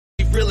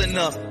real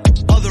enough.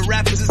 Other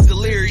rappers is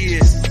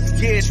delirious.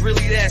 Yeah, it's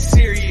really that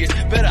serious.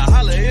 Better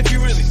holler if you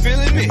really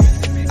feeling me.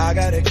 I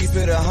gotta keep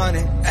it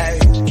 100,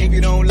 ayy. If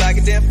you don't like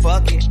it, then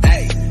fuck it,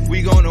 ayy.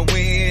 We gonna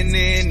win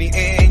in the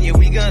end, yeah,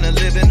 we gonna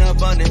live in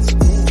abundance.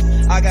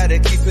 I gotta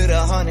keep it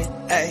 100,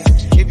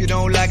 ayy. If you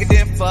don't like it,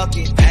 then fuck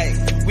it,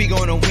 ayy. We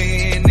gonna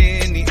win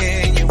in the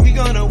end, yeah, we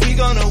gonna.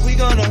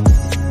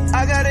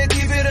 I gotta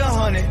keep it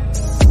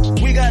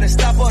 100. We gotta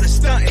stop all the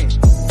stunting.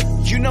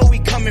 You know we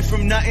coming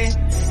from nothing.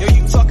 Yo,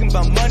 you talking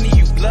about money,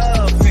 you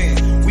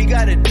bluffing. We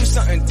gotta do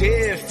something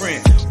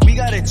different. We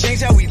gotta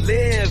change how we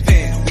live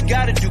in. We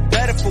gotta do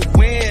better for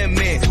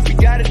women. We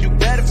gotta do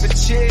better for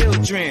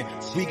children.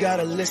 We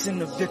gotta listen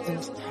to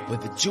victims,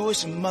 whether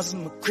Jewish or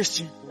Muslim or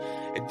Christian.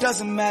 It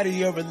doesn't matter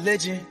your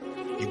religion.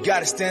 You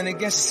gotta stand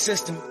against the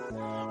system,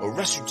 or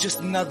else you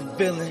just another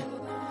villain.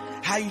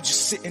 How you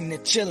just sitting there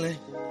chilling?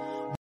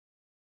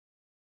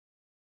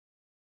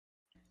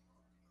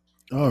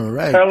 All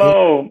right.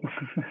 Hello.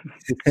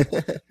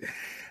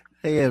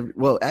 Hey,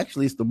 well,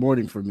 actually, it's the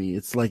morning for me.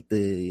 It's like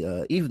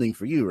the evening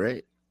for you,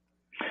 right?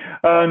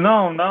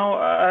 No,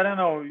 I don't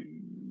know.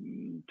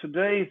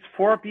 Today it's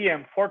 4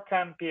 p.m.,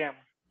 4:10 p.m.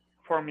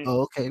 for me.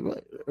 Oh, okay. Well,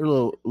 a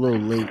little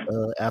late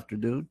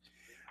afternoon.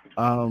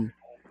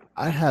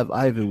 I have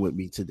Ivan with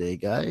me today,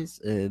 guys,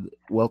 and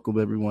welcome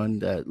everyone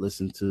that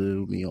listened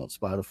to me on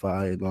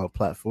Spotify and all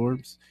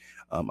platforms.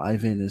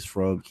 Ivan is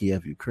from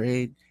Kiev,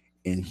 Ukraine,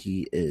 and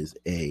he is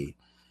a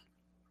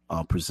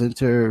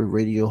presenter,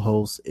 radio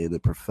host,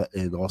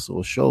 and also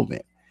a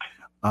showman.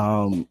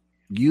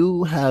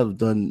 You have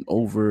done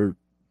over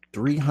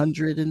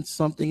 300 and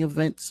something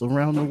events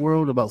around the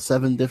world, about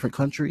 7 different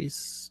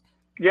countries.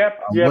 Yep,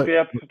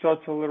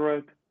 totally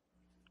right.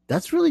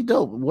 That's really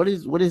dope. What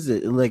is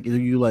it like? Do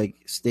you like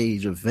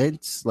stage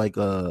events like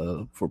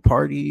for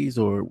parties,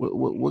 or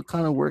what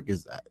kind of work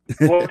is that?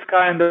 What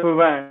kind of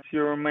events?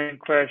 Your main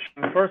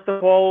question. First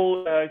of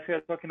all, if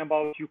you're talking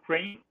about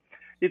Ukraine,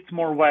 it's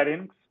more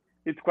weddings.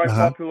 It's quite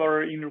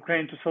popular in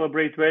Ukraine to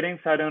celebrate weddings.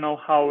 I don't know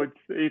how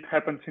it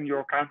happens in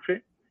your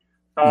country.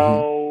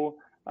 So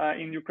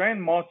in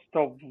Ukraine, most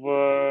of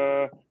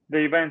the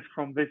events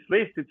from this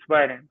list, it's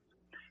weddings.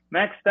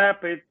 Next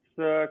step, it's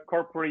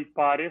corporate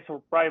parties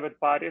or private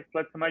parties.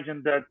 Let's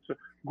imagine that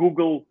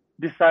Google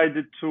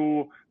decided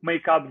to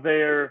make up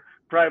their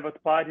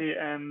private party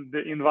and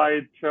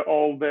invite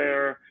all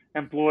their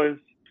employees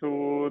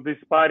to this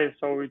party.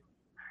 So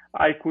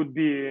I could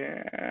be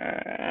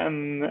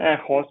a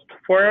host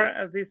for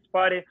this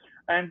party.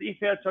 And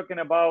if you're talking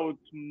about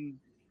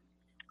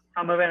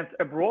some events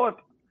abroad,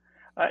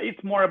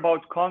 it's more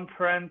about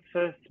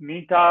conferences,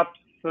 meetups,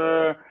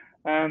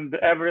 and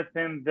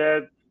everything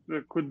that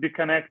could be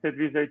connected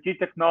with IT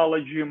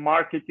technology,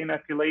 marketing,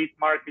 affiliate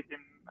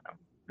marketing.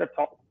 That's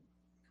all.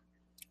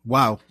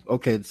 Wow.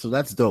 Okay, so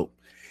that's dope.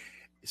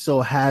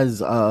 So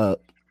has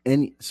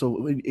in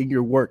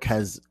your work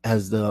has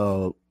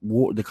the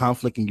war, the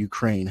conflict in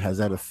Ukraine, has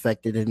that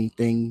affected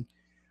anything?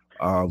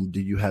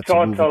 Do you have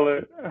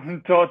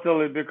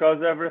totally,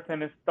 because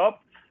everything is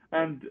stopped,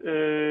 and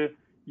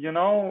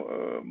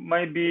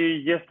maybe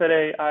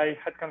yesterday I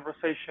had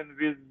conversation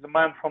with the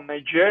man from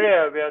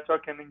Nigeria. We are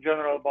talking in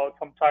general about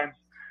sometimes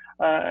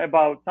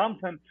about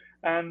something,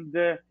 and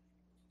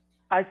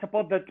I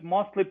suppose that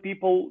mostly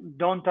people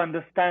don't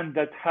understand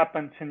that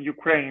happens in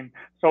Ukraine.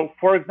 So,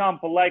 for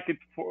example,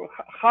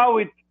 how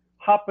it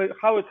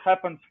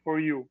happens for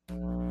you.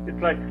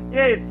 It's like,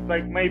 it's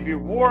like maybe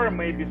war,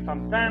 maybe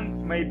some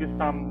tanks, maybe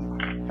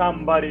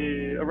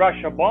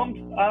Russia bombs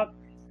us,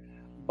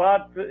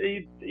 but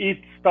it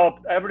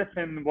stopped.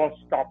 Everything was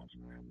stopped.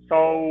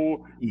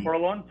 So for a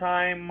long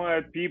time,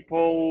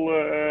 people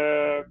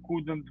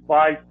couldn't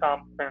buy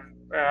something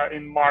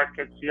in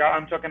markets. Yeah,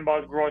 I'm talking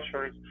about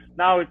groceries.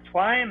 Now it's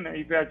fine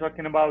if we are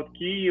talking about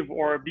Kyiv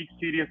or big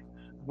cities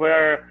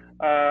where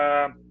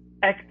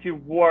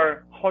active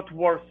war, hot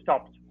war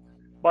stopped.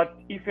 But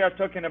if we are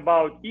talking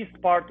about east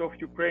part of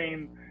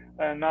Ukraine,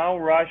 now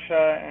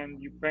Russia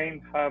and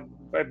Ukraine have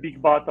a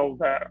big battle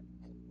there.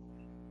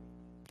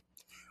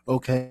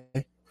 Okay,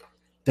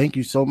 thank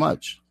you so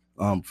much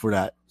for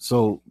that.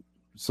 So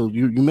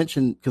you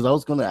mentioned, because I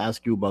was going to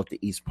ask you about the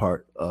east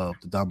part of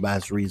the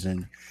Donbass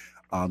region,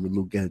 the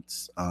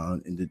Lugansk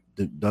and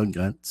the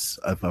Donetsk,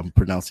 if I'm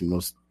pronouncing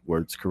those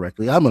words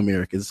correctly. I'm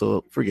American,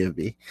 so forgive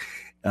me.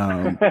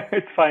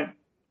 It's fine.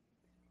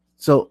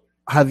 So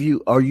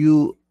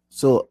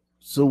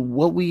So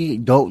what we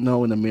don't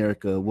know in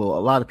America, well, a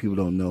lot of people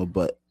don't know,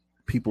 but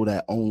people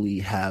that only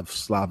have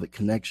Slavic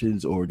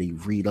connections or they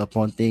read up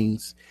on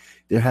things,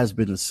 there has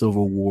been a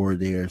civil war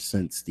there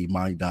since the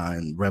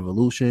Maidan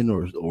revolution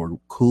or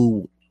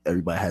coup.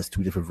 Everybody has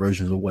 2 different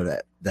versions of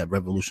what that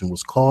revolution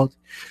was called.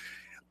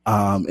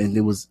 And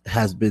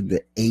has been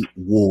the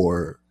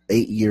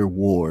 8-year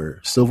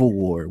war, civil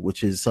war,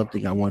 which is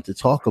something I want to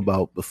talk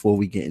about before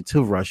we get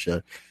into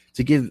Russia,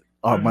 to give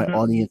my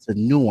audience a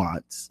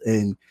nuance.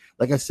 And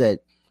like I said,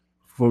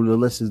 for the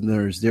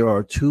listeners, there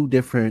are 2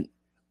 different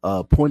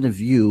point of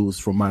views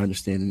from my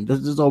understanding.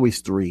 There's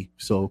always 3.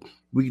 So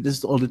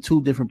This on the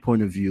two different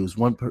point of views.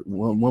 One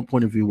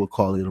point of view will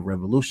call it a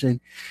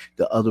revolution,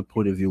 the other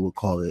point of view will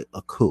call it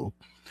a coup.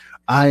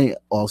 I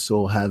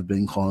also have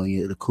been calling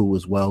it a coup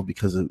as well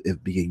because of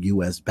it being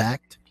U.S.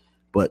 backed.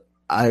 But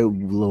I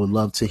would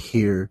love to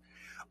hear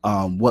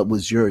what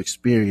was your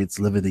experience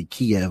living in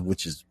Kiev,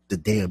 which is the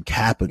damn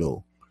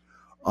capital,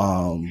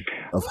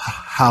 of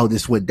how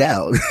this went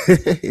down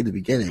in the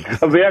beginning.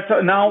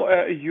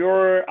 Now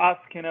you're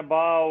asking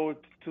about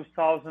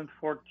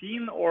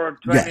 2014 or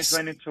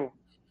 2022? Yes.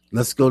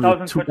 Let's go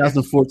to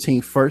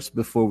 2014 first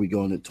before we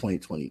go into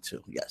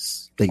 2022.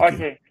 Yes. Thank you.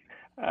 Okay.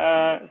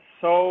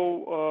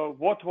 So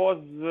what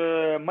was,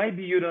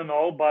 maybe you don't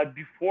know, but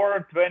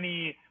before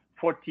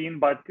 2014,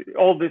 but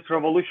all this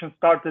revolution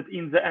started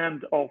in the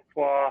end of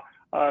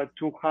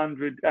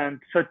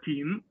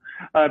 213.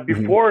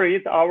 Before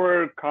it,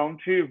 our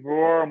country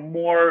were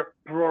more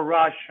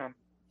pro-Russian.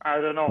 I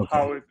don't know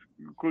how it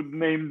could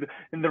name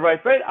in the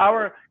right way.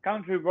 Our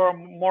country were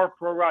more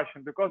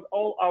pro-Russian because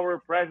all our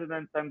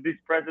presidents and this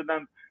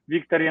president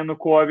Viktor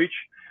Yanukovych,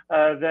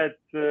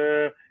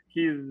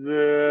 he's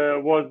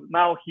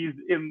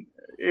an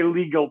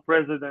illegal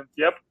president.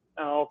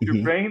 Of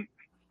Ukraine.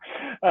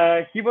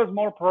 He was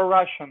more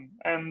pro-Russian,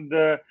 and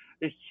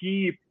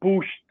he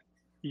pushed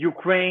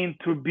Ukraine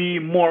to be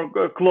more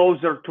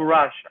closer to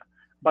Russia.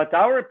 But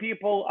our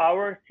people,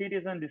 our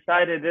citizens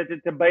decided that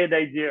it's a bad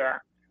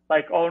idea.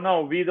 Like, oh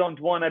no, we don't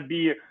want to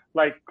be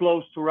like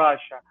close to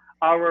Russia.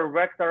 Our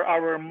vector,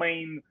 our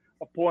main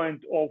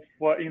point of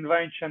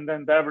invention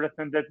and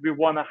everything that we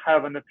want to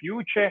have in the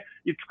future,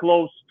 it's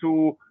close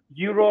to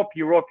Europe,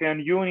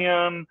 European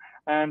Union,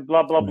 and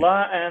blah, blah,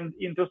 blah. And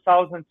in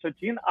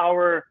 2013,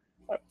 our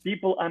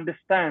people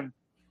understood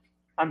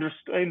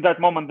in that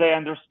moment, they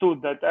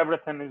understood that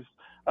everything is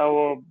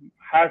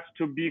has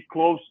to be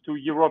close to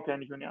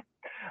European Union.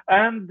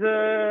 And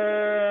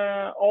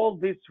all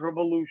this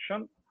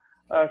revolution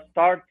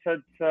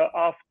started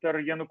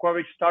after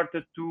Yanukovych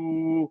started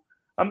to,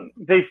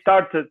 they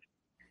started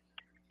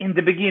in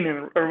the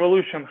beginning,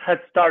 revolution had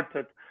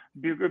started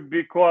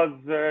because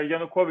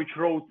Yanukovych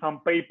wrote some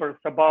papers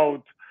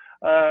about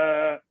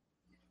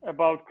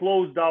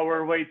close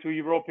our way to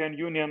European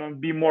Union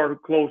and be more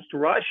close to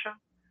Russia.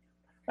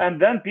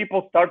 And then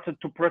people started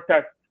to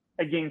protest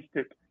against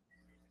it.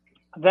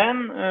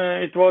 Then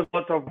it was a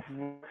lot of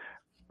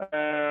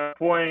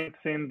points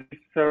in this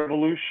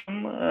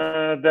revolution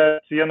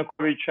that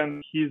Yanukovych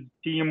and his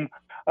team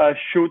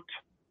shoot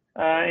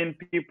in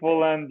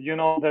people, and you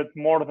know that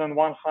more than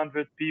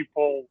 100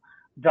 people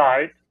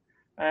died.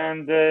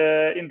 And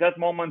in that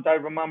moment, I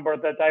remember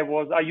that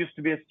I used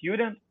to be a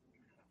student,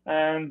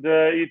 and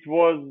it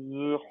was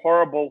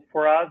horrible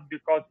for us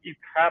because it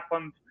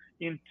happened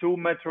in 2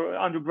 metro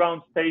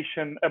underground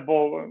station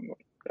above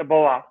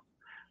us.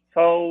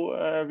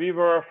 So we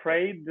were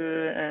afraid,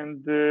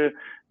 and we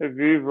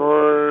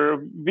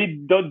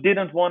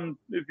didn't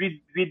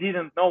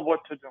know what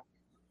to do.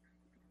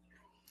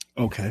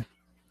 Okay.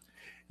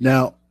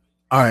 Now,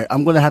 all right,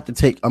 I'm gonna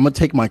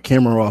take my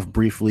camera off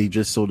briefly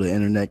just so the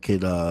internet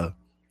could.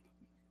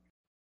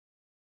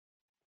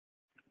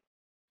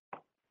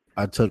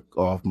 I took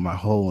off my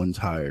whole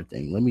entire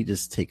thing. Let me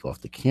just take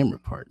off the camera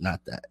part, not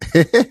that.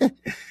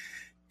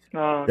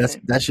 Okay.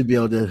 That should be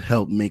able to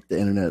help make the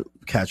internet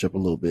catch up a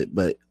little bit,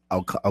 but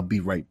I'll be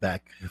right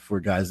back for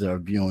guys that are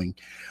viewing.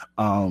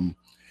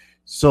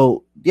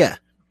 So yeah,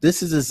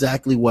 this is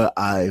exactly what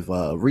I've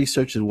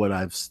researched and what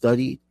I've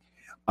studied.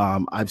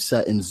 I've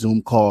sat in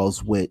Zoom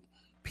calls with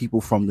people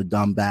from the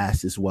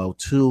Donbass as well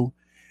too,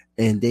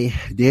 and they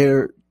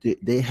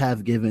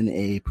have given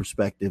a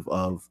perspective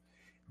of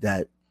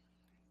that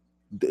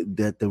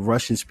the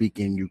Russian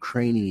speaking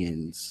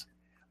Ukrainians,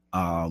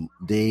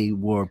 they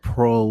were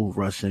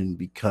pro-Russian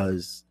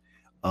because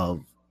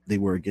of they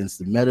were against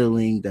the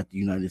meddling that the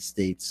United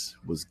States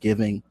was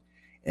giving,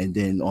 and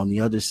then on the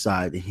other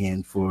side, the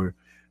hand for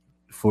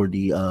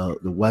the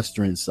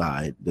Western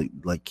side,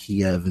 like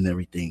Kiev and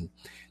everything,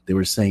 they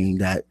were saying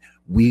that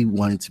we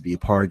wanted to be a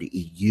part of the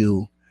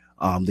EU.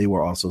 They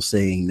were also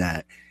saying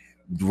that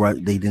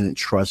they didn't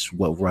trust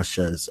what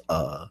Russia's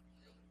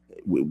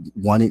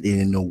wanted. They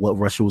didn't know what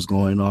Russia was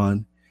going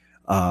on,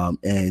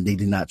 and they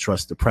did not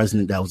trust the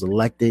president that was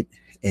elected,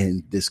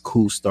 and this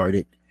coup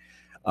started.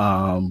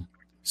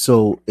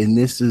 So, and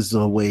this is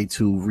a way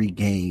to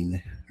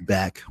regain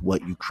back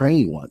what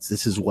Ukraine wants.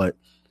 This is what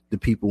the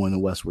people in the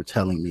West were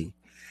telling me.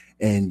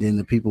 And then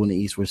the people in the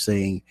East were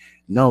saying,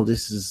 no,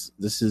 this is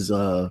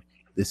a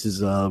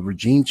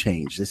regime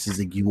change. This is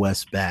a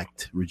U.S.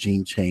 backed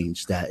regime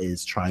change that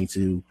is trying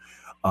to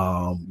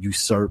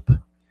usurp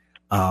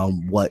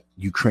what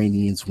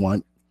Ukrainians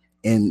want.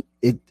 And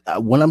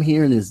what I'm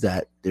hearing is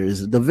that there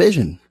is a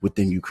division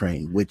within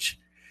Ukraine, which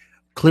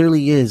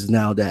clearly is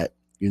now that,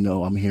 you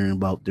know, I'm hearing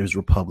about there's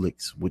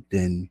republics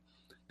within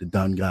the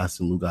Donbass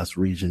and Lugansk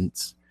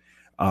regions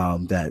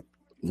that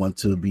want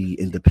to be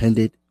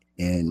independent,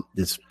 and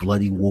this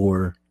bloody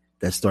war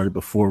that started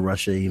before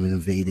Russia even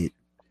invaded.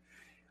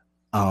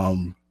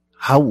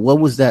 What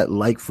was that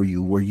like for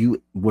you?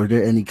 Were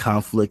there any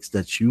conflicts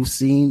that you've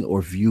seen, or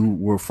if you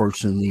were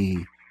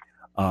fortunately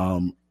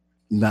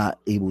not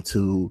able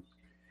to.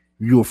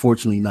 You were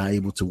fortunately not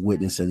able to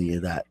witness any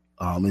of that.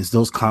 Is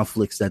those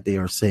conflicts that they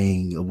are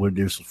saying where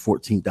there's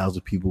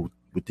 14,000 people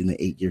within the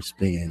 8-year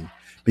span?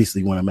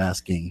 Basically, what I'm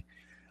asking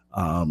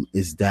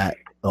is that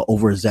an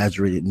over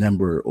exaggerated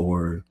number,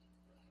 or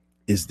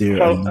is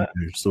there another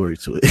story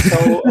to it?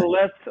 So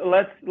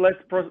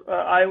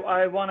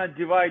I want to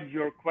divide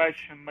your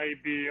question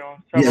maybe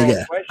on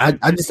several questions.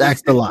 I just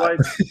asked a lot.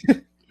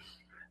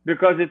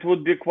 Because it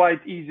would be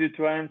quite easy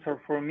to answer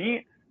for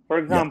me. For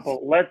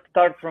example, let's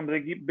start from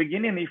the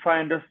beginning. If I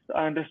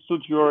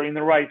understood you in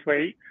the right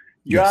way,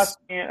 you asked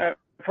me,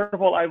 first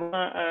of all, I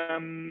want to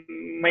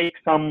make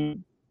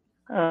some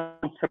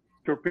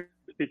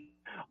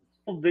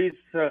all this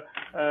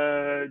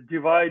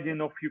dividing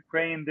of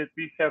Ukraine that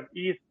we have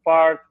east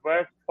part,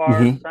 west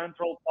part,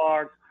 central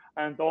part,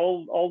 and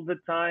all the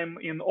time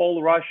in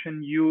all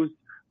Russian news,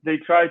 they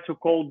try to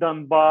call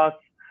Donbass.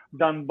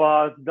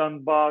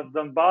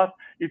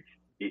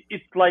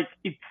 It's like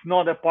it's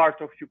not a part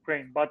of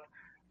Ukraine. But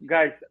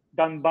guys,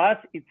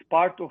 Donbass, it's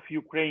part of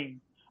Ukraine.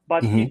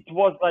 But it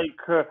was like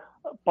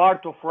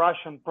part of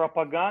Russian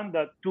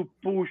propaganda to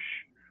push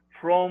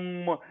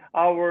from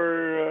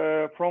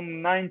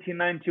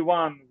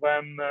 1991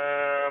 when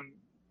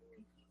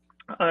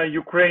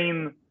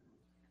Ukraine,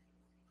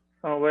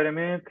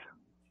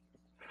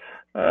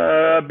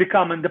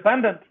 become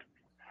independent.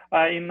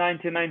 In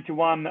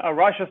 1991,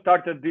 Russia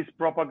started this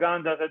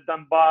propaganda that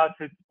Donbass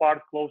is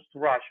part close to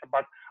Russia.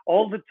 But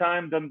all the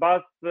time,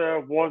 Donbass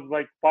was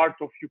like part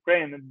of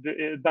Ukraine.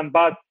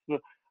 Donbass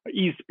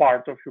is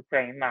part of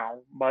Ukraine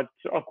now, but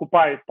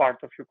occupied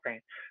part of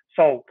Ukraine.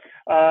 So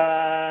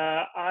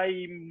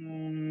I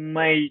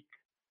make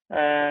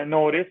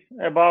notice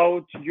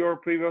about your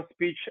previous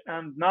speech.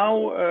 And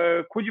now,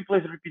 could you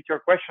please repeat your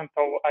question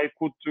so I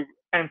could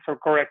answer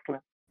correctly?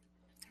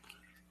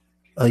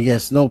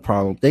 Yes, no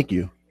problem. Thank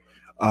you.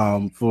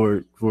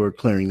 For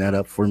clearing that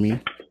up for me.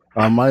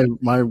 My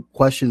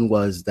question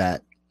was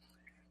that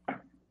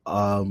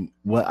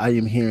what I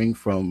am hearing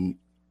from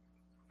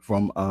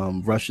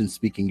Russian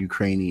speaking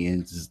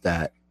Ukrainians is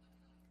that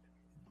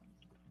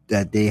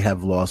they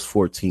have lost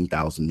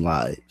 14,000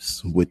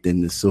 lives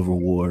within the civil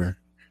war,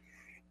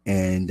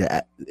 and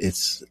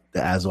it's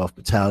the Azov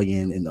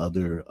Battalion and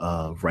other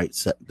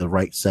the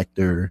right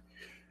sector,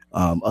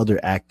 other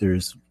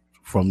actors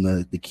from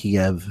the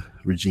Kiev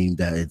regime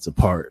that it's a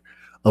part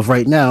of.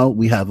 Right now,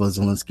 we have a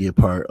Zelensky a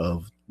part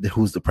of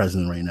who's the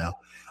president right now.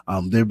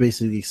 They're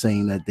basically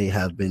saying that they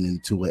have been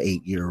into an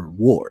 8-year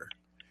war.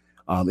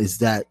 Is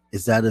that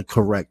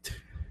correct?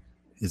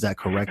 Is that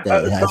correct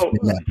that it has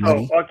been that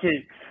many?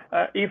 Okay.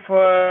 If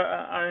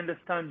I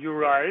understand you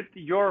right,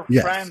 your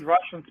friend,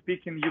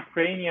 Russian-speaking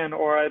Ukrainian,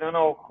 or I don't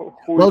know who.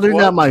 Well, they're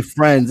not my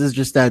friends. It's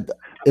just that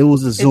it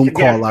was a Zoom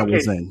call I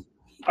was in.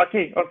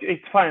 Okay,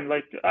 it's fine.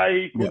 Like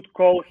I could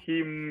call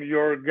him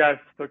your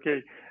guest.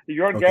 Okay,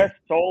 your guest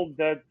told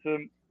that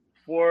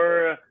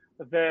for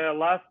the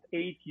last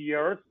 8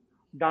 years,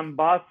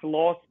 Donbass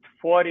lost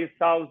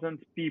 40,000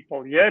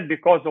 people. Yeah,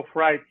 because of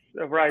right.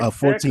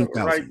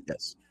 14,000.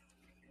 Yes.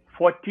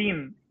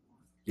 14.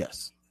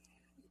 Yes.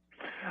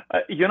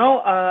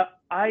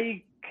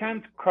 I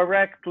can't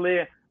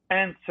correctly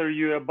answer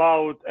you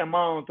about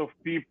amount of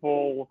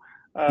people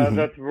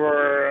that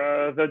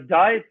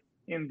died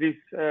in this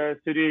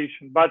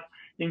situation. But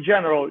in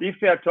general, if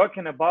we are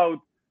talking about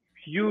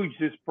huge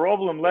this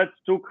problem, let's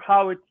look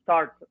how it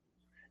started.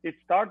 It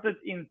started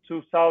in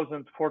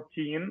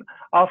 2014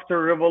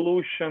 after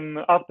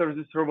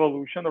this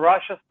revolution,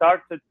 Russia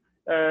started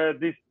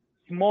this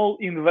small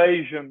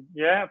invasion,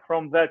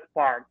 from that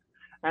part.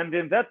 And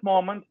in that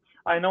moment,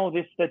 I know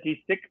this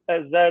statistic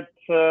that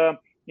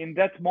in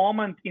that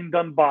moment in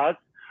Donbass,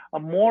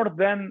 more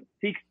than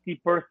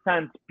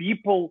 60%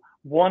 people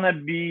want to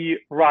be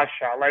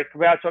Russia. Like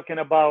we are talking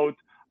about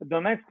the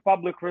next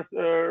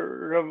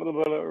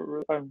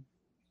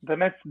the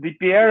next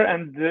DPR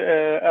and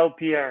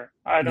LPR.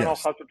 I don't know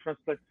how to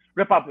translate.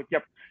 Republic,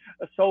 yep.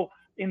 So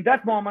in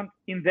that moment,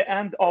 in the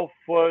end of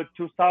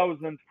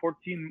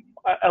 2014,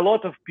 a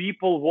lot of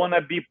people want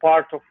to be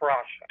part of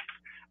Russia.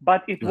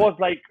 But it was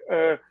like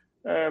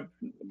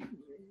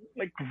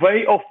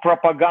way of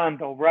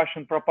propaganda, of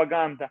Russian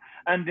propaganda.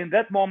 And in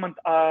that moment,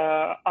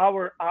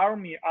 our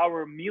army,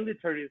 our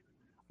military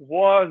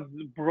was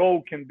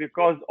broken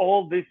because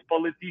all these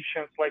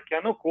politicians like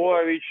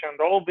Yanukovych and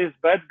all these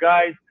bad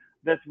guys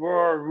that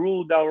were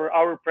ruled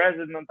our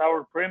president,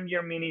 our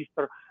premier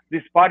minister,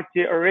 this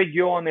party,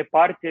 Regiony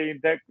Party,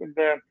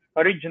 the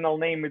original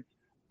name is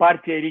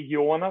Partia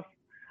Regionov,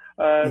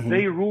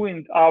 they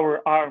ruined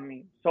our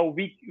army. So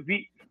we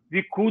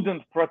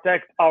couldn't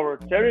protect our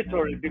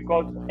territory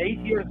because 8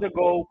 years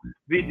ago,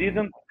 we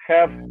didn't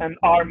have an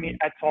army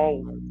at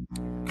all.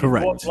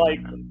 Correct. It was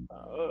like,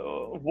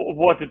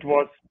 what it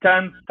was,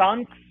 10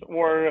 tanks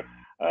or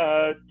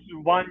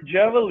 1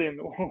 javelin,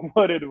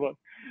 what it was.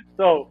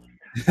 So,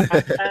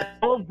 and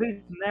all this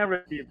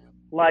narrative,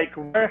 like,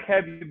 where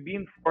have you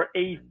been for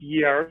 8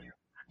 years?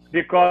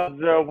 because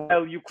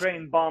while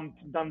Ukraine bombed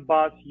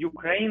Donbass,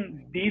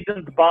 Ukraine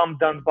didn't bomb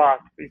Donbass.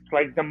 It's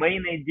like the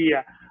main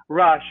idea.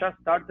 Russia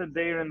started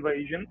their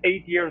invasion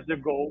 8 years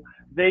ago.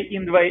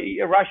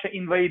 Russia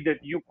invaded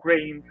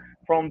Ukraine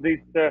from this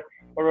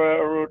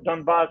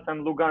Donbass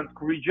and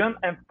Lugansk region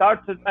and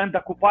started and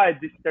occupied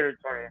this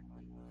territory.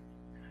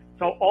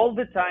 So all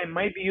the time,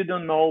 maybe you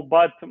don't know,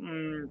 but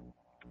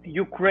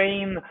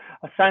Ukraine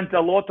sent a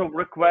lot of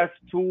requests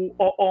to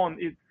OON.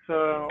 It's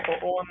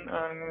OON,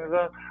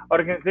 the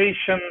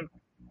organization,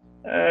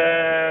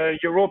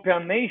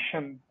 European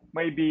nation,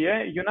 maybe,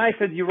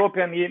 United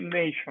European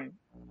Nation.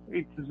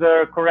 It's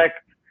the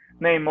correct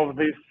name of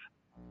this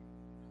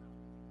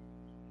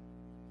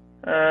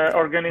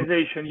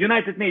organization.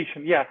 United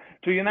Nations, yeah.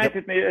 To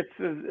United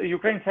Nations,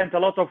 Ukraine sent a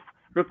lot of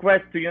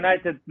requests to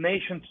United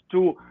Nations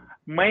to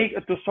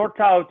sort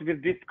out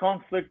with this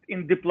conflict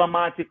in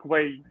diplomatic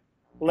way.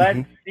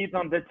 Let's sit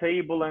on the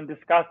table and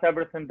discuss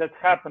everything that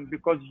happened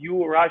because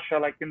Russia,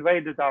 like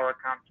invaded our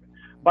country.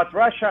 But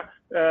Russia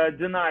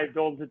denied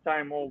all the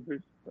time all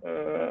this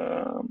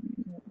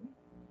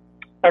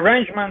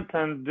arrangement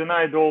and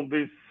denied all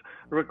these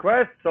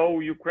requests. So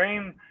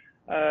Ukraine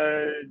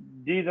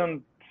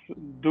didn't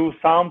do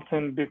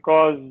something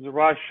because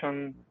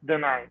Russia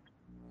denied.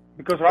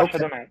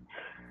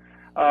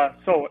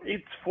 So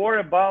it's for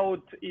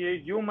about,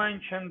 you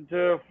mentioned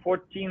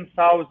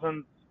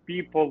 14,000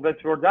 people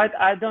that were died.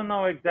 I don't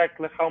know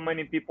exactly how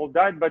many people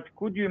died, but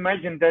could you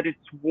imagine that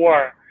it's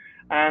war?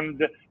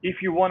 And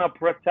if you want to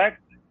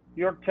protect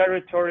your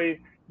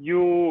territory,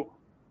 you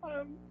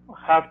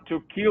have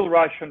to kill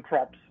Russian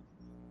troops.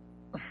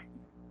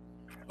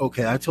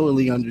 Okay, I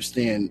totally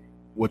understand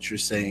what you're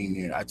saying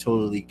there. I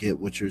totally get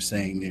what you're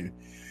saying there.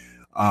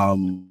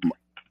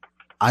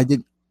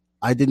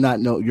 I did not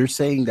know. You're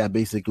saying that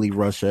basically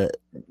Russia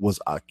was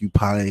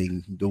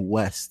occupying the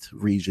west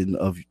region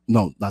of,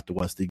 no, not the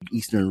west, the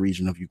eastern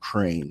region of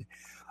Ukraine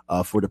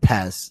for the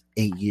past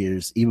 8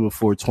 years, even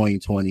before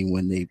 2020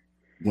 when they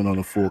went on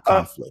a full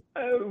conflict.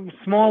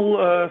 Small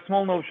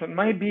notion.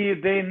 Maybe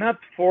they not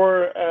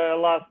for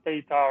last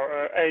 8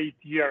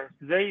 years.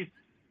 They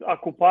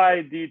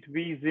occupied it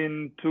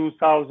within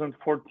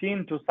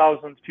 2014,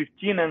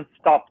 2015 and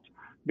stopped,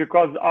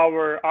 because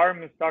our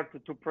army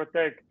started to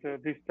protect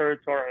this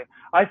territory.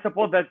 I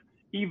suppose that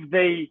if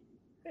they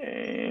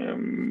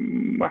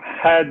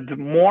had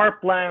more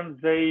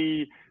plans,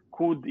 they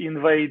could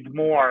invade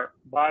more,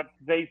 but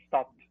they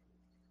stopped.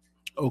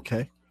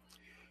 Okay.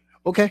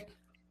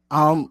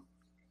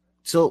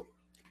 So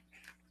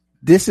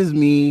this is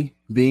me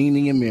being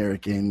the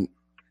American,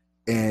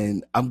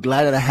 and I'm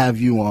glad that I have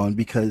you on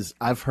because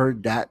I've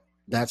heard that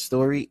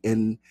story,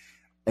 and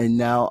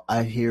now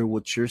I hear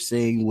what you're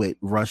saying with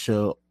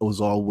Russia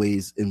was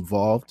always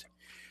involved.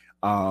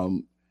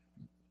 I've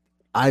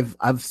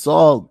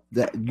saw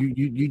that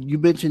you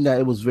mentioned that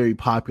it was very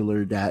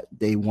popular that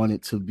they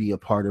wanted to be a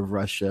part of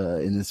Russia,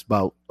 and it's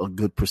about a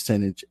good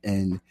percentage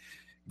in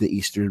the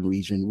eastern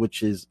region,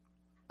 which is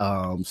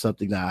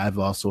something that I've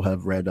also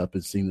have read up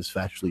and seen is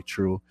factually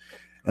true.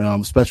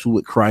 Especially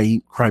with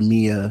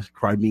Crimea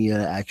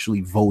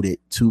actually voted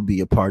to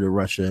be a part of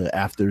Russia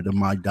after the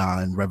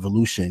Maidan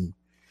revolution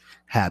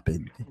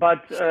happened.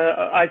 But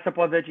I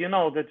suppose that you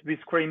know that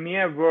with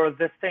Crimea were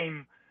the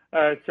same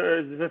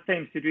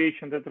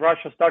situation, that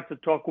Russia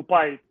started to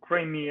occupy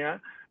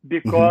Crimea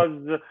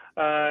because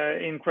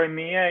in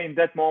Crimea, in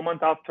that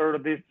moment after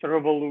this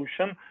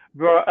revolution,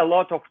 were a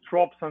lot of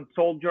troops and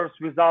soldiers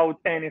without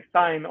any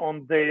sign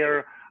on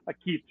their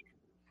kit,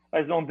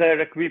 as on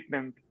their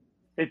equipment.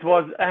 It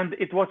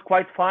was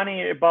quite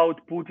funny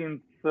about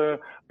Putin's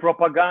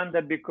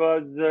propaganda,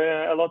 because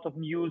a lot of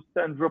news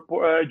and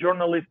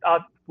journalists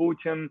asked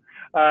Putin,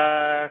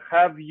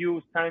 have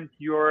you sent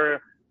your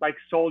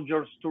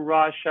soldiers to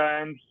Russia?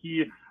 And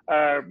he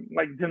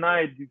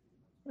denied this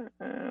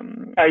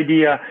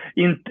idea.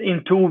 In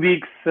 2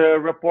 weeks,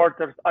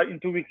 reporters in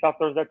 2 weeks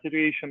after that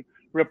situation,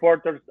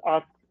 reporters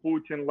asked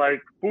Putin,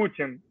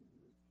 Putin,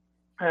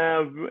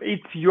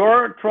 it's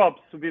your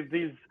troops with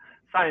this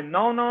sign.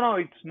 No,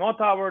 it's not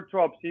our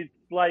troops. It's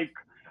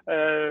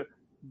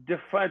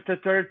the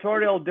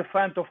territorial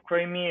defense of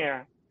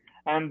Crimea.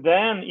 And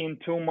then in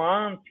 2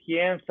 months, he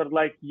answered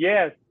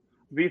yes,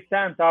 we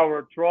sent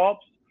our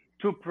troops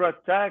to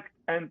protect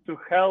and to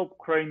help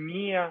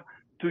Crimea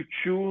to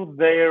choose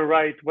their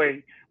right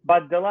way.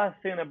 But the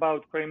last thing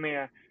about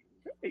Crimea,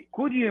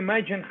 could you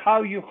imagine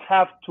how you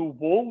have to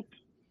vote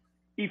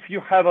if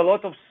you have a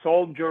lot of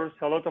soldiers,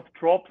 a lot of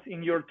troops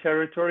in your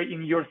territory,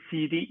 in your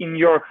city,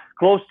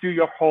 close to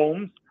your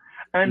homes,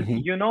 and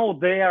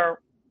they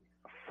are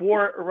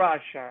for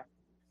Russia,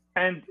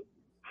 and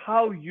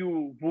how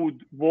you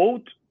would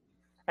vote,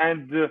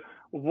 and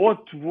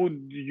what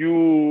would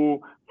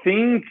you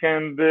think,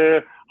 and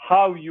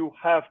how you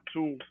have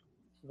to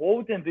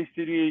vote in this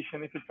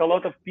situation if it's a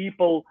lot of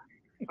people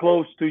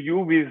close to you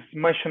with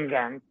machine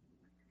guns.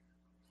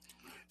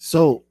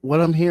 So what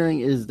I'm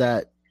hearing is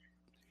that,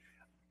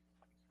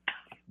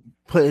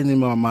 putting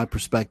in on my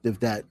perspective,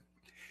 that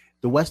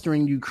the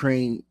Western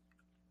Ukraine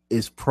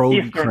is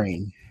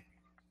pro-Ukraine.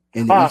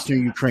 and the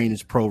eastern Ukraine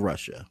is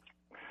pro-Russia.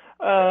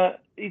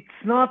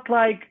 It's not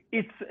like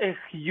it's a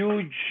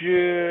huge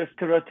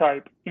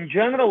stereotype. In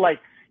general, like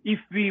if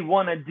we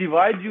want to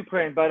divide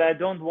Ukraine, but I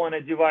don't want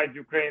to divide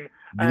Ukraine.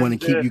 You want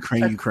to keep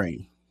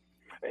Ukraine.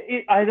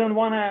 I don't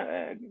want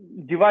to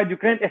divide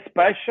Ukraine,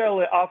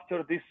 especially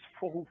after this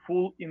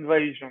full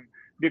invasion,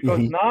 because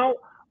now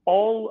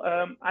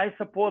I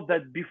suppose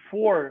that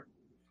before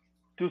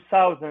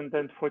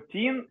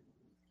 2014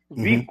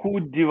 we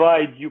could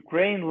divide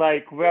Ukraine,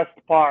 like west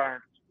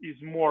part is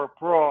more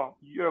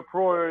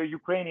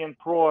pro-Ukrainian,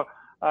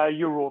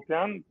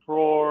 pro-European,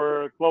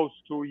 close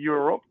to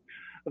Europe.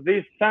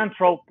 This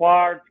central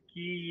part,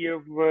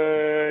 Kiev,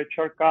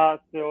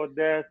 Cherkasy,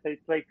 Odessa,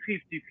 it's like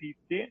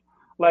 50-50.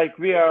 Like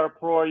we are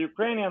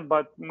pro-Ukrainian,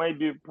 but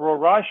maybe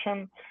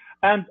pro-Russian.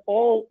 And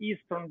all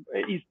east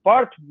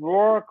part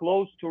were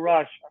close to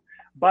Russia.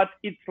 But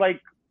it's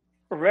like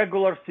a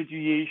regular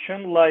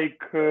situation,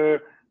 like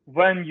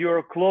when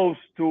you're close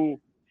to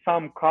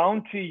some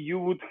country, you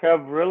would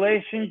have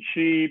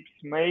relationships,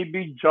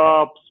 maybe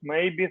jobs,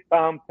 maybe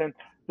something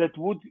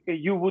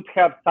you would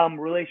have some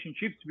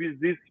relationships with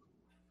this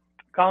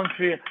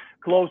country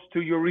close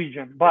to your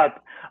region.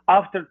 But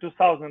after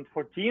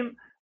 2014,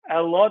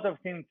 a lot of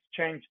things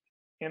changed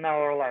in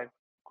our life.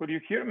 Could you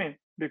hear me?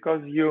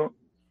 Because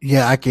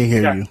Yeah, I can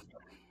hear you.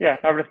 Yeah,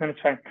 everything is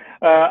fine.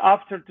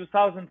 After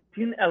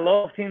 2010, a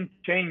lot of things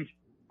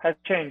have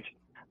changed.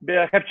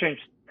 Because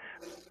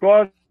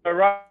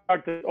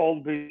started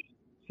all this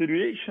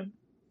situation,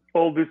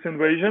 all this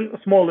invasion, a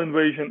small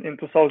invasion in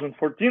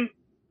 2014,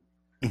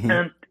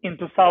 and in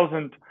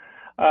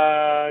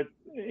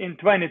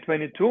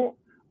 2022,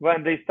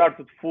 when they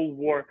started full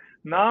war.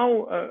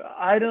 Now,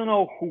 I don't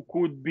know who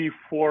could be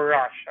for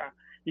Russia.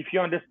 If you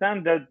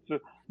understand that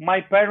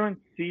my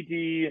parents'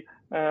 city,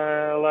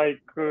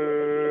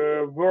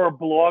 were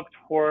blocked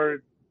for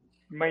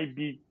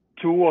maybe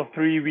 2 or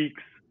 3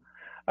 weeks.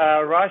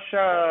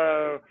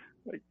 Russia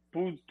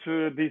put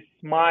these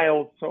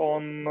smiles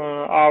on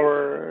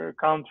our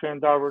country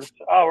and our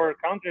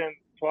country and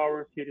to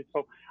our city.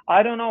 So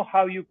I don't know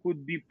how you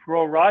could be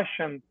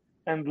pro-Russian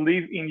and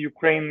live in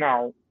Ukraine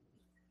now.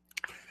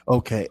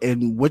 Okay,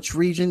 and which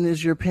region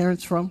is your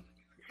parents from?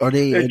 Are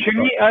they?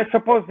 I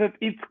suppose that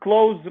it's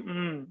close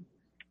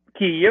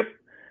Kiev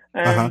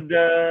and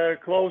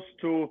close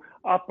to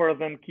upper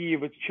than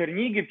Kiev. It's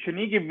Chernigiv.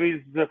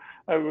 Chernigiv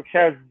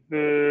has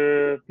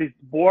this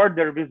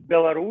border with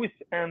Belarus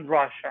and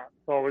Russia,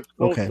 so it's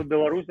close to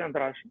Belarus and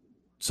Russia.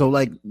 So,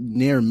 like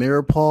near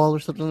Mariupol or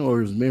something,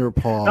 or is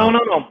Mariupol? No.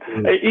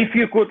 If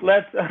you could,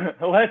 let's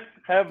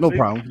have. No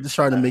problem. Just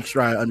trying to make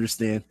sure I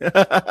understand.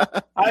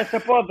 I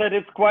suppose that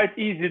it's quite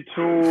easy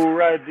to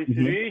write the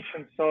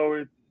situation. So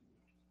it's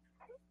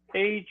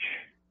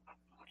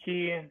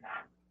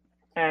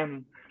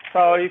HKM.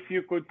 So if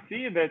you could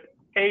see that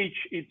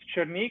H is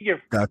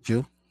Chernigiv. Got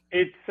you.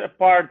 It's a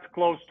part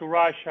close to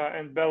Russia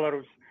and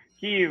Belarus.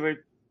 Kiev is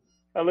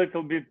a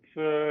little bit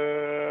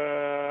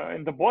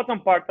in the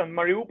bottom part, and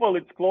Mariupol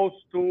it's close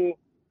to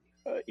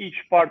each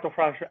part of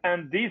Russia.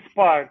 And this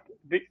part,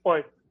 this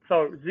part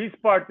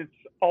it's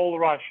all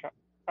Russia.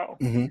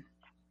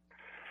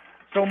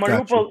 So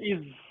Mariupol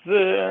is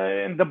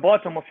in the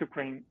bottom of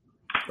Ukraine.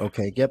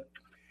 Okay. Yep.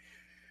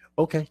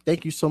 Okay.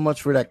 Thank you so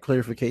much for that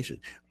clarification.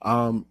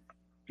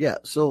 Yeah.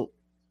 So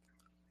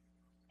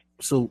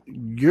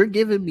you're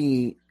giving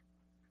me,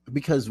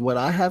 because what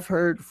I have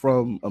heard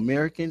from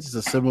Americans is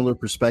a similar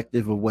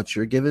perspective of what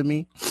you're giving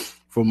me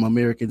from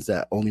Americans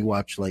that only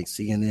watch like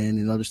CNN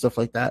and other stuff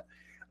like that.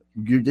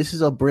 This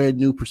is a brand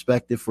new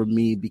perspective for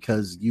me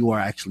because you are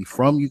actually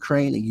from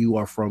Ukraine and you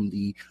are from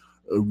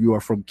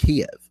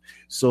Kiev.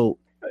 So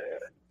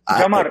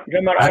Jamar,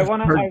 I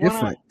wanna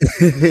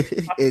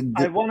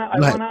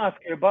ask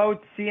you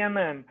about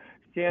CNN.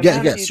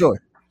 CNN is sure.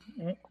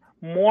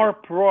 More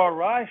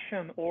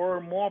pro-Russian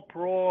or more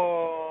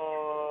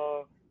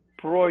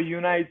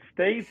pro-United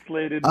States?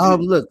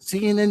 Look,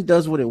 CNN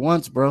does what it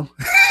wants, bro.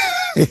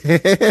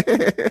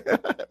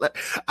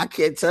 I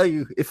can't tell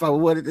you if I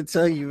wanted to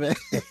tell you, man.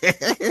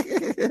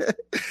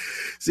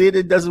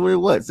 CNN does what it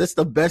wants. That's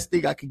the best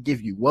thing I could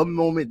give you. One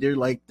moment they're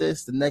like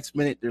this, the next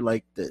minute they're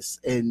like this,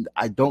 and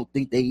I don't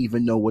think they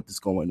even know what is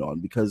going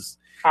on because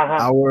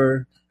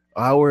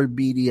our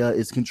media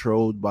is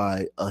controlled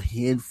by a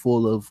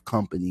handful of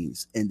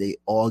companies, and they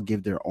all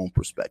give their own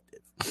perspective.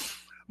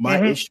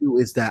 My issue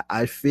is that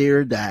I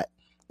fear that,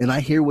 and I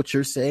hear what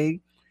you're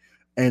saying,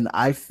 and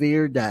I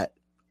fear that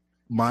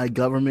my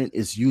government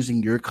is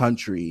using your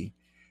country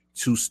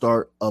to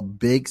start a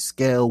big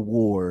scale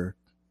war,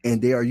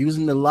 and they are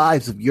using the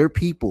lives of your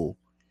people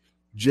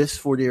just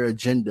for their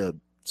agenda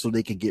so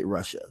they can get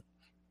Russia.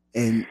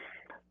 And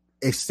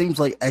it seems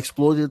like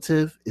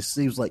exploitative. It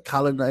seems like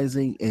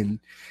colonizing. And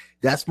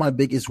that's my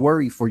biggest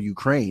worry for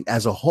Ukraine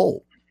as a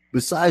whole,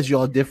 besides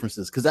y'all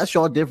differences, because that's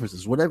y'all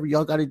differences. Whatever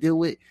y'all got to deal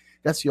with,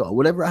 that's y'all.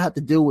 Whatever I have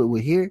to deal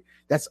with here,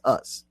 that's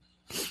us.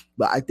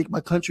 But I think my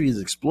country is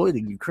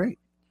exploiting Ukraine.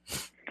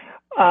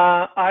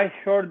 I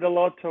heard a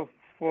lot of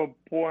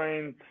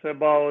points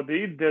about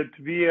it, that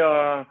we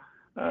are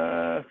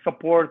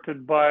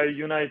supported by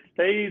United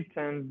States,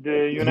 and the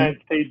Mm-hmm.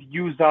 United States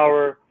use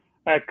our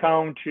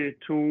country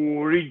to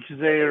reach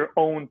their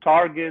own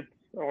targets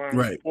or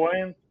Right.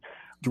 points.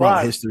 Throughout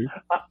But history.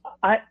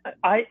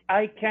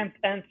 I can't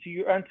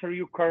answer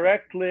you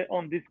correctly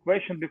on this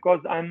question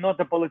because I'm not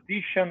a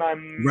politician.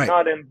 I'm Right.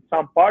 not in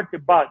some party.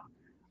 But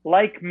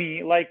like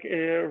me, like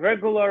a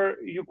regular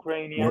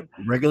Ukrainian,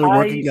 Regular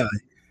working I guy.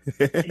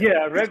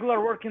 yeah, regular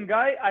working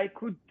guy, I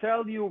could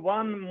tell you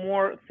one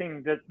more thing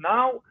that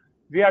now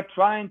we are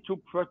trying to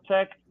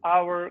protect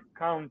our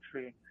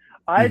country.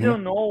 I Mm-hmm.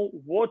 don't know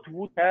what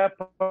would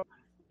happen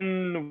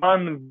in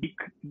 1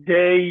 week,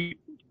 day,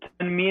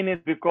 10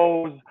 minutes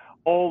because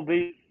all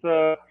this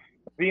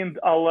wind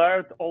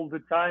alert all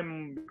the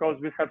time because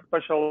we have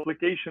special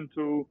application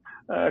to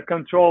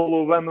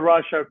control when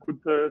Russia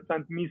could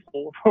send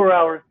missile for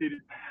our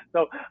cities. So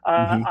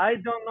Mm-hmm. I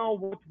don't know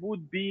what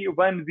would be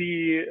when we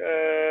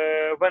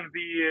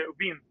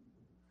win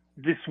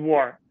this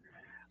war.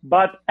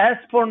 But as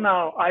for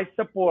now, I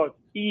suppose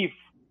if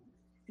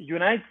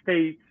United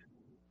States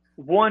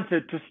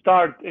wanted to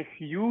start a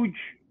huge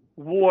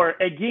war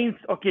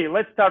against, okay,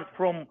 let's start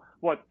from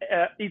what?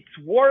 It's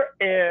war,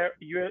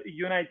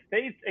 United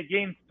States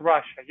against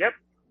Russia, yep?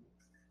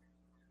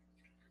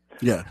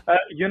 Yeah.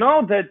 You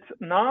know that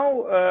now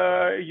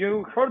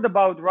you heard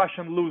about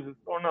Russian losers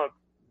or not?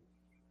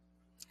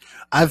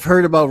 I've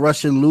heard about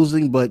Russia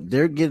losing, but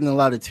they're getting a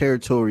lot of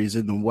territories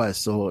in the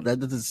West. So that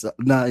doesn't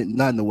not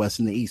in the West,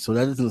 in the East. So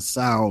that doesn't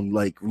sound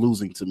like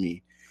losing to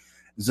me.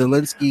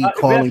 Zelensky We are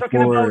calling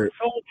talking about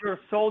for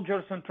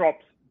soldiers and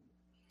troops.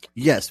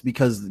 yes,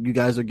 because you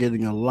guys are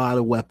getting a lot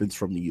of weapons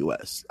from the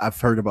U.S. I've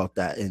heard about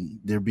that, and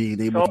they're being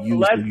able So to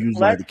use the use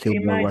that to kill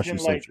more imagine Russian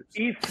like soldiers.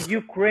 if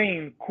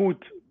Ukraine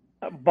could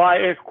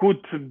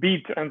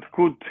beat and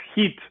could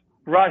hit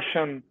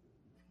Russian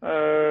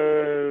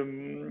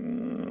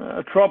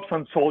troops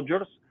and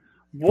soldiers,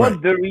 what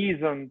Right. the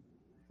reason?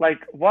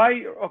 Like why?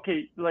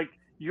 Okay, like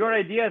your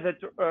idea that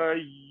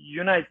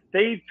United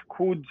States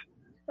could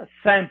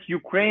send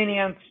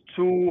Ukrainians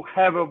to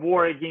have a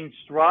war against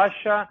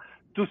Russia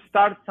to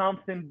start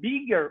something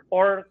bigger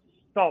or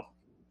stop.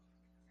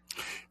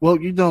 Well,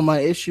 my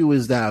issue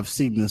is that I've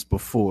seen this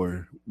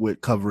before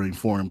with covering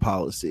foreign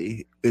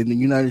policy. And the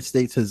United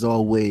States has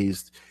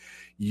always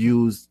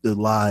used the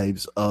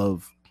lives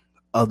of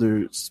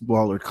other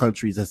smaller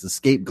countries as a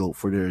scapegoat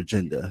for their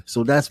agenda.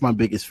 So that's my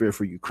biggest fear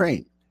for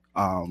Ukraine,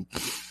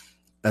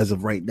 as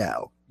of right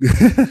now.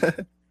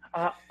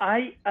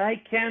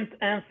 I can't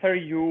answer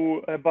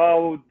you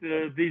about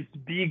these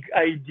big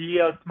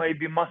ideas,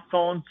 maybe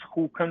Masons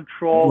who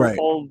control Right.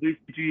 all this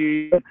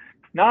situation.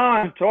 Now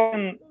I'm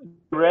talking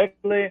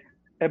directly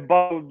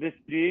about the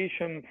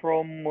situation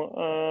from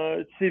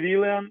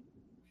civilian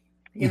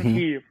in Mhm.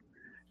 Kiev.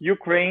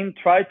 Ukraine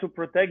try to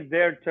protect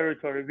their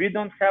territory. We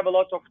don't have a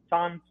lot of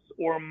tanks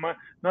or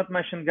not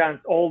machine guns.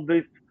 All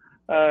these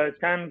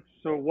tanks,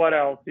 what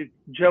else? It's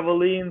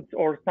javelins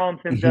or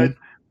something Mhm. that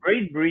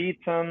Great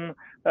Britain,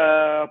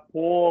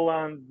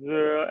 Poland,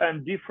 and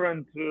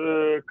different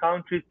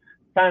countries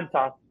sent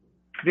us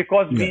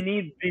because Yeah. we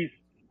need this.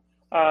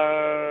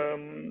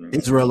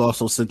 Israel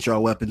also sent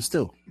y'all weapons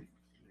too.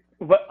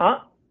 Huh?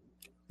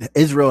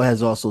 Israel has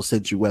also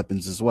sent you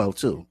weapons as well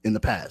too in the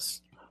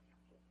past.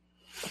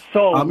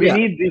 So we Yeah.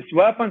 need these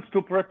weapons to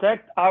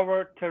protect our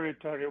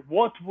territory.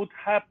 What would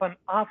happen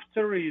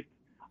after it?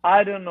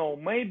 I don't know.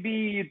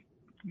 Maybe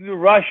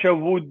Russia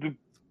would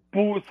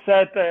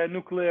set a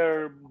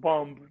nuclear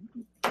bomb.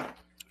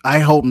 I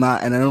hope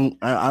not, and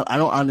I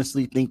don't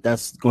honestly think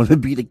that's going to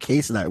be the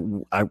case, and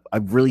I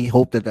really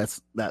hope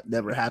that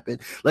never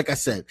happened. Like I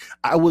said,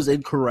 I was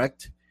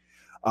incorrect.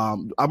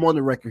 I'm on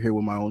the record here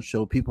with my own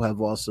show. People have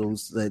also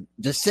said,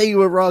 just say you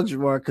were wrong,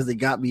 Jamar, because they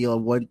got me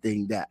on one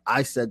thing that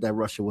I said that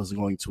Russia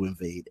wasn't going to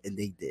invade, and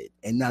they did.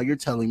 And now you're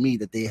telling me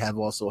that they have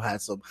also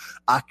had some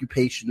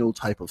occupational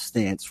type of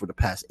stance for the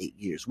past 8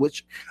 years,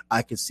 which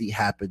I can see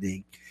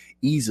happening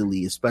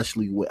easily,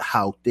 especially with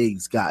how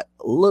things got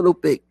a little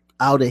bit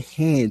out of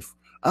hand.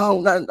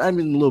 Oh, I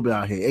mean a little bit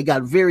out of hand. It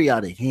got very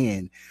out of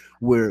hand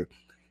where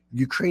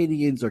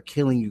Ukrainians are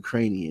killing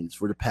Ukrainians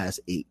for the past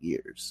 8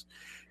 years.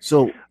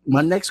 So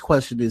my next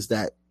question is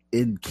that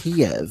in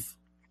Kiev,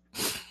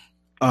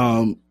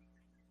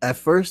 at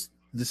first,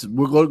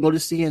 we're going to go to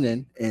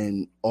CNN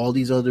and all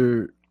these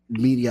other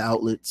media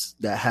outlets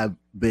that have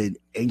been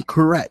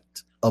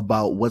incorrect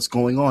about what's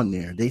going on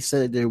there. They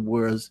said there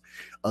was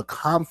a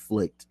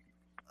conflict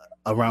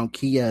around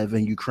Kiev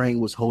and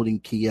Ukraine was holding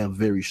Kiev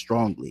very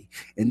strongly.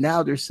 And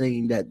now they're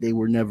saying that they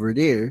were never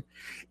there.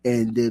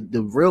 And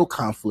the real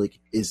conflict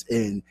is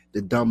in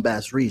the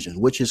Donbass region,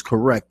 which is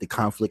correct. The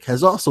conflict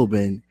has also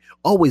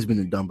always been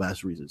in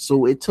Donbass region.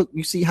 So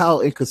you see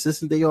how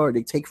inconsistent they are.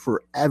 They take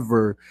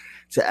forever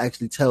to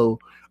actually tell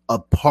a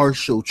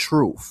partial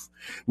truth,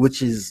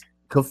 which is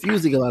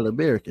confusing a lot of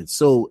Americans.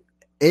 So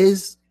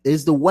is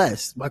the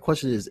West, my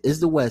question is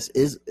the West,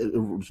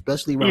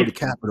 especially around the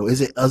capital,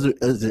 is it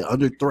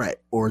under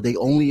threat, or are they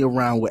only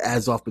around where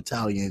Azov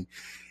Battalion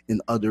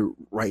and other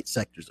right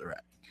sectors are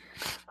at?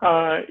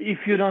 If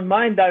you don't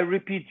mind, I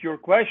repeat your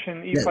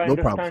question if I no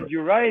problem, understand sir.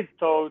 you right.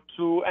 So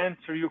to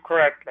answer you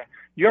correctly,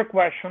 your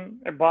question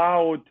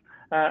about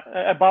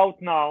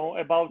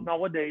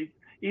nowadays,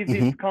 is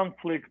this Hmm.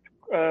 conflict,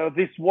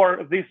 this war,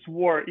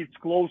 it's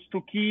close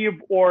to Kiev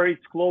or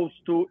it's close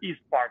to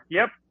east part?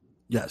 Yep.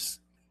 Yes.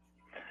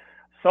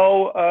 So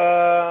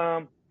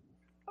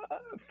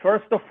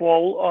first of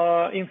all,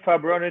 in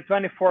February,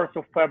 24th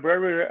of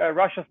February,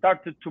 Russia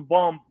started to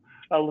bomb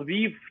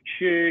Lviv,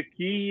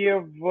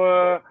 Kiev,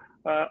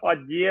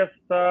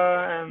 Odessa,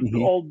 and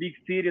Hmm. all big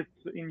cities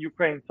in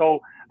Ukraine. So,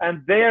 and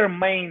their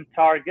main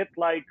target,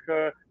 like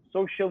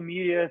social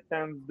medias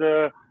and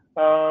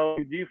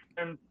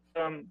different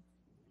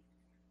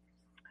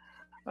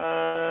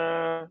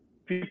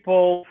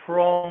people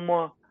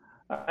from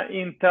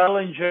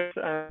intelligence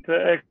and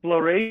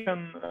exploration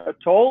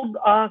told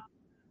us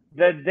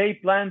that they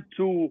plan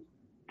to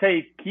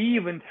take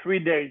Kiev in 3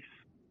 days.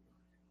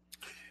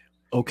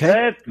 Okay.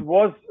 That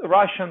was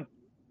Russian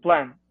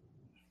plan.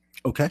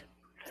 Okay.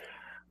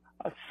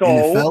 So, And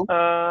it failed.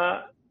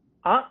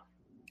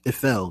 It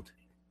failed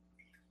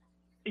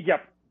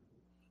yep,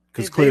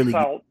 because they clearly,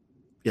 failed.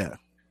 yeah,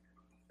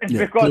 And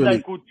yeah, because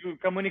I clearly.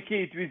 could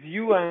communicate with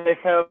you and I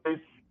have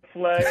this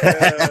flag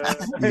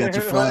You got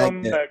your flag. on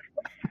Yeah. back.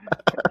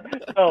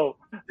 So,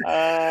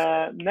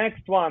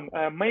 next one,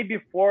 maybe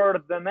for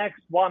the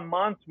next 1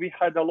 month, we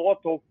had a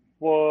lot of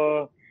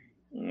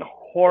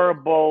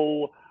horrible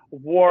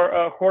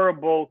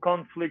horrible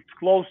conflicts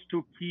close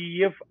to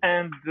Kiev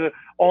and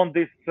on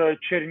this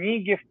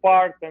Chernigiv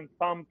part and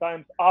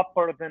sometimes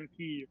upper than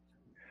Kiev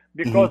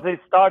because Hmm. they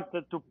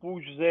started to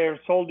push their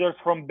soldiers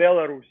from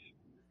Belarus.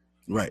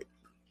 Right.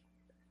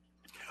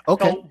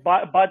 Okay. So,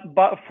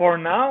 but for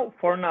now,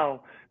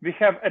 we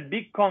have a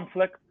big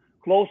conflict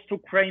close to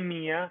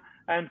Crimea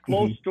and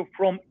close Hmm. to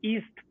from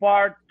east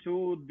part to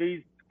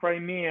this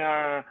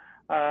Crimea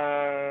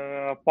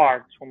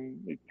part. From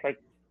it's like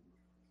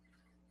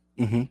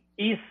Hmm.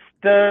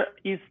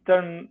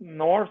 eastern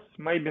north,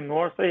 maybe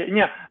north.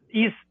 Yeah,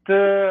 east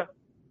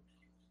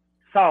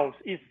south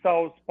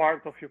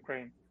part of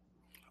Ukraine.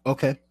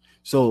 Okay.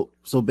 So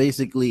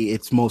basically,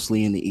 it's mostly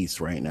in the east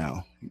right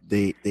now.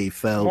 They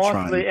fell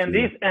trying Mostly, and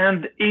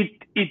to.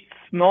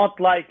 it's not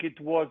like it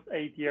was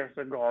 8 years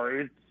ago.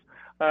 It's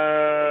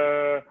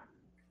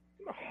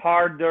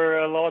harder,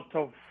 a lot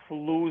of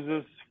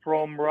losses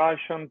from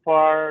Russian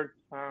part,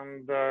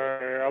 and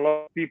a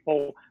lot of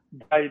people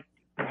died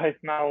right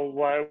now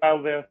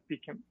while they're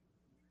speaking.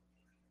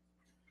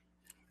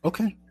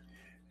 Okay.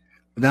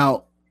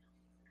 Now,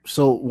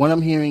 so what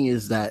I'm hearing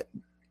is that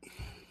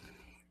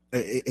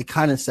it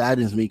kind of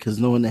saddens me because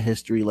knowing the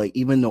history, like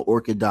even the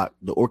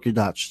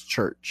Orthodox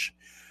Church,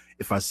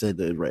 if I said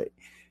that right,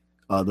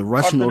 the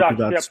Russian Orthodox, yep.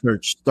 Orthodox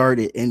Church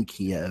started in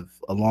Kiev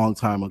a long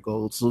time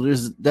ago. So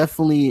there's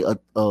definitely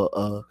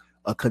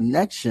a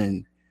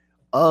connection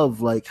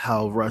of like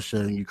how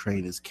Russia and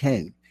Ukraine is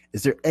kin.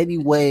 Is there any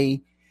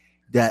way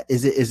that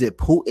is it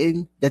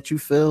Putin that you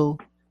feel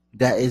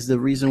that is the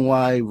reason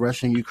why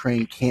Russia and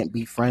Ukraine can't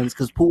be friends?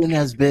 Because Putin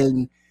has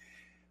been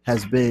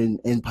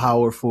in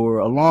power for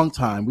a long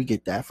time. We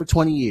get that for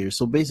 20 years.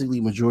 So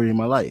basically majority of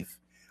my life.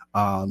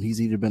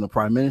 He's either been a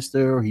prime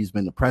minister or he's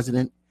been the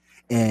president.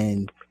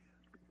 And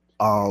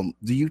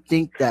do you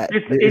think that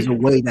there is a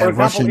way that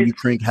Russia and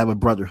Ukraine have a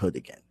brotherhood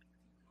again?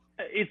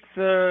 It's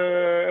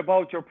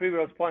about your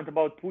previous point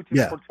about Putin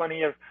Yeah. for 20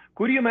 years.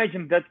 Could you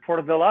imagine that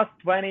for the last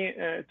 20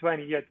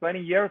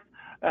 years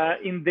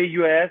in the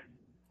US,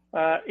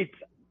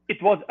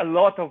 it was a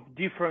lot of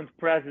different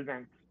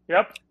presidents.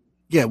 Yep.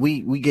 Yeah,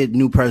 we get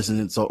new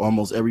presidents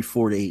almost every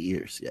 4 to 8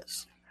 years.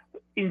 Yes.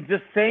 In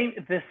the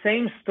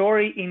same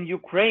story in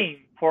Ukraine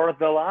for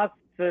the last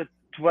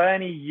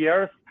 20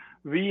 years,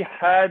 we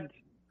had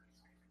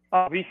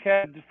 5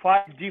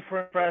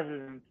 different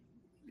presidents.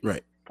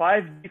 Right.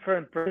 5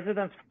 different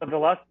presidents for the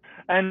last,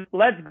 and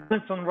let's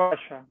glance on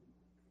Russia.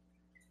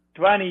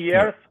 20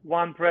 years,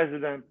 one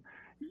president.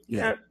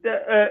 Yeah.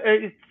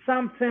 It's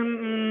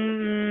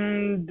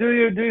something. Do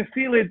you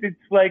feel it?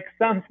 It's like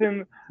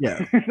something. Yeah.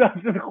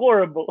 Something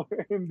horrible.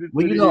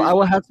 Well, I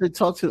will have to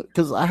talk to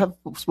because I have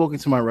spoken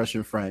to my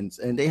Russian friends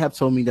and they have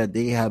told me that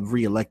they have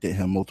reelected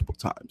him multiple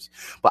times.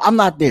 But I'm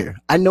not there.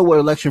 I know what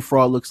election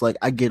fraud looks like.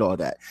 I get all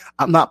that.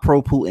 I'm not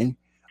pro Putin.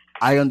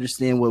 I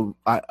understand what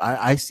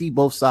I see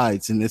both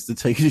sides in this, to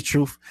tell you the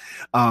truth.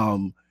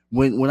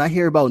 When I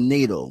hear about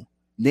NATO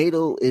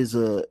is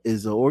an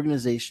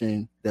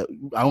organization that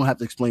I don't have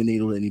to explain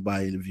NATO to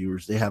anybody in the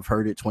viewers. They have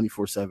heard it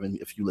 24/7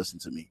 if you listen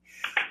to me.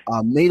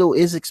 NATO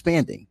is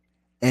expanding,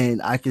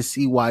 and I can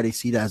see why they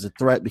see that as a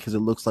threat because it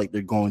looks like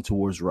they're going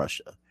towards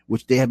Russia,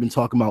 which they have been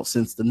talking about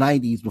since the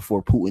 90s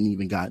before Putin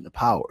even got into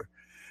power.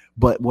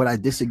 But what I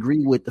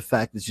disagree with the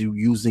fact is you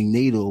using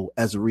NATO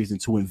as a reason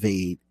to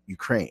invade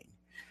Ukraine.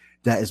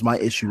 That is my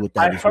issue with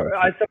that.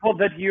 I suppose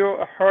that you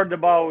heard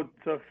about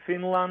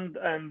Finland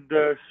and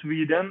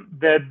Sweden,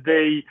 that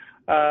they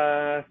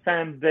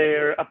sent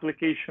their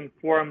application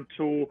form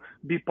to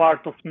be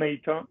part of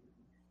NATO.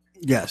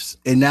 Yes,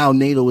 and now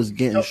NATO is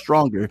getting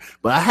stronger,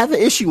 but I have an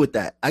issue with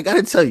that. I got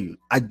to tell you,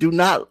 I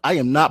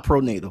am not pro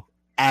NATO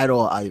at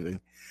all,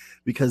 Ivan,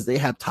 because they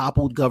have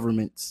toppled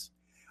governments,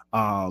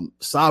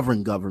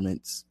 sovereign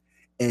governments,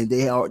 and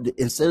they are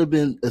instead of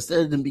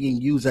them being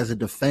used as a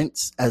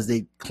defense as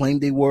they claim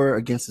they were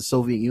against the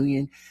Soviet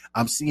Union.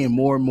 I'm seeing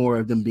more and more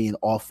of them being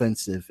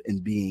offensive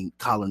and being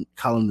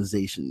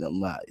colonization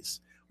and lies,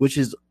 which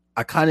is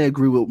I kind of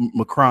agree with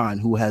Macron,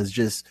 who has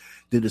just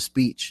did a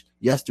speech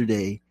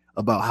yesterday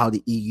about how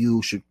the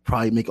EU should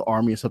probably make an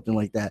army or something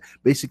like that,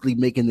 basically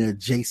making an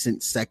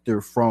adjacent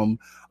sector from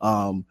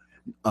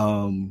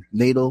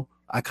NATO.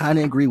 I kind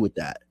of agree with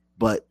that,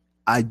 but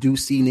I do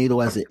see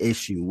NATO as an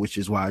issue, which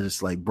is why I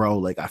just like, bro,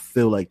 like I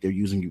feel like they're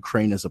using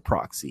Ukraine as a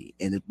proxy,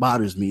 and it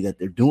bothers me that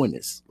they're doing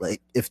this.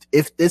 Like,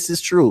 if this is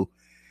true,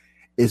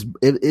 it's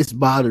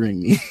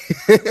bothering me.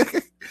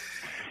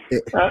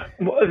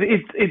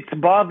 It's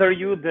bother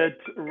you that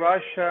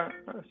Russia.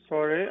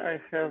 Sorry,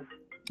 I have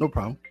no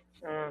problem.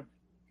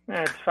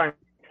 It's fine.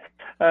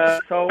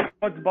 So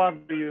what's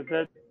bothering you?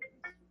 That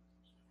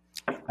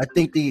I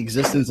think the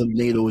existence of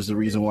NATO is the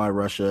reason why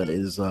Russia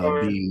is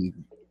being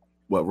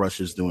what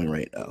Russia's doing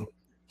right now.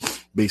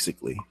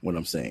 Basically, what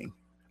I'm saying.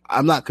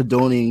 I'm not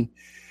condoning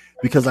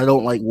because I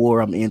don't like war.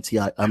 I'm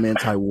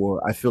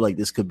anti-war. I feel like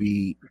this could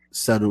be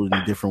settled in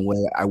a different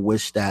way. I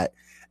wish that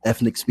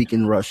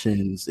ethnic-speaking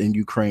Russians in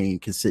Ukraine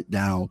could sit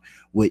down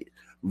with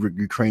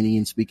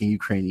Ukrainian-speaking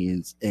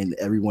Ukrainians and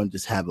everyone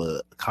just have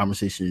a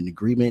conversation and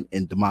agreement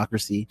and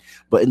democracy.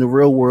 But in the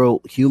real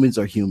world, humans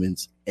are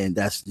humans, and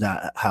that's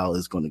not how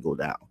it's going to go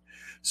down.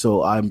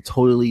 So I'm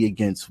totally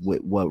against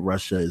what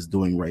Russia is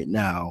doing right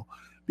now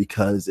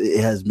because it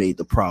has made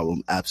the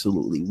problem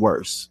absolutely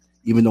worse,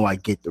 even though I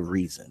get the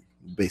reason,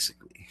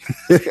 basically.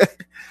 I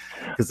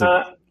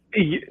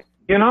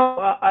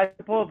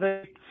suppose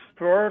the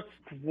first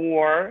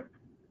war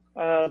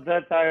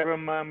that I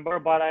remember,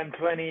 but I'm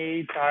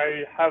 28.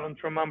 I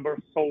haven't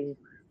remembered so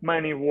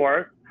many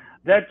wars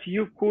that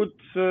you could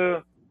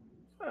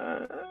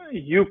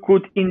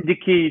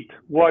indicate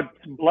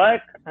what's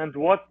black and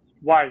what's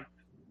white,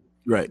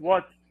 right?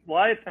 What's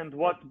white and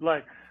what's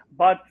black.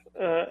 But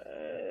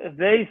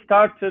they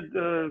tried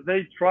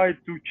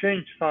to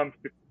change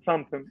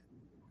something.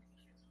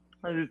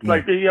 It's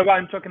like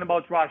I'm talking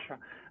about Russia.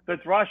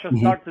 That Russia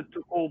started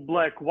to call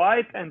black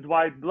white and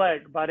white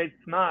black, but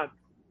it's not.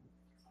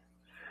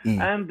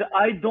 And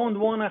I don't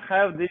want to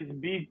have this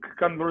big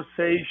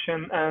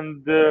conversation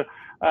and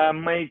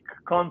make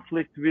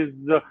conflict with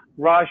the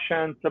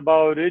Russians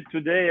about it.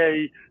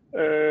 Today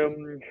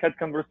I had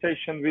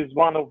conversation with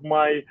one of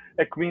my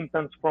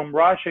acquaintance from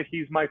Russia.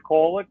 He's my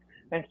colleague,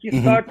 and he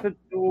started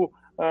to,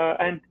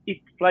 and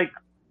it's like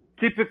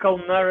typical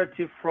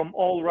narrative from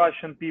all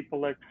Russian people,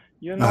 like,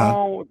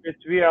 that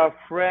we are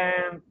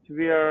friends,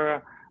 we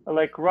are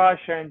like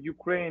Russia and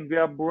Ukraine, we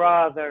are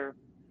brothers.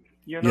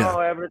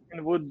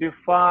 Everything would be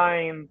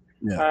fine,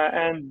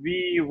 and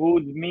we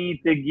would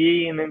meet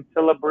again and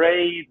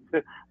celebrate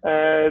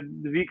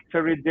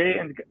Victory Day.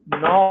 And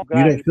no, guys,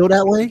 you don't feel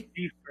that way?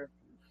 Different.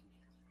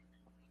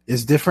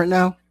 It's different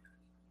now?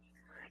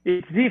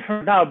 It's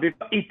different now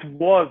because it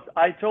was.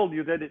 I told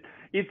you that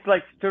it's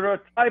like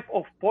stereotype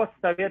of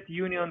post-Soviet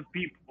Union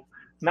people.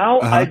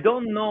 Now I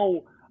don't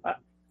know.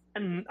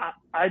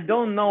 I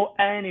don't know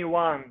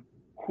anyone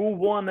who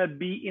wanna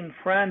be in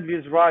friend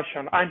with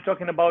Russian. I'm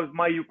talking about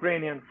my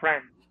Ukrainian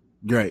friends.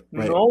 Right.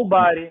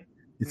 Nobody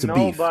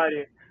beef.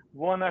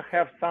 wanna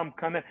have some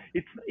kind of.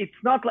 It's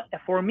not like,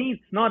 for me.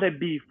 It's not a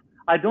beef.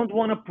 I don't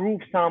want to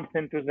prove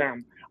something to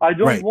them. I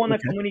don't want to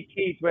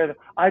communicate with them.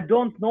 I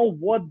don't know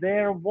what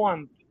they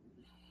want.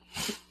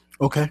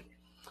 Okay.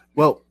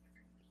 Well,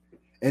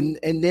 and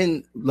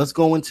then let's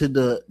go into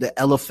the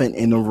elephant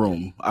in the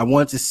room. I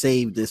want to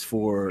save this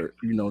for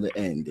the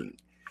ending.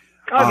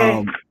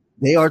 Okay.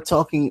 They are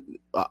talking.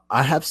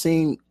 I have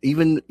seen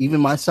even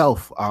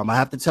myself. I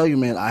have to tell you,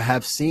 man. I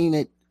have seen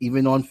it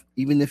even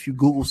if you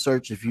Google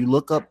search, if you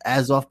look up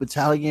Azov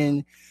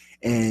Battalion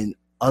and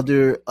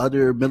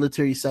other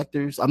military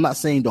sectors. I'm not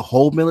saying the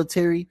whole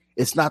military.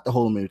 It's not the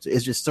whole military.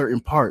 It's just certain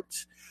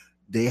parts.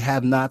 They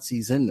have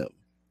Nazis in them,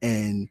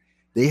 and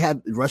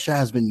Russia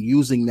has been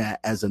using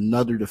that as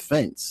another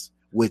defense.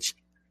 Which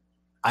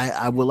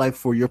I would like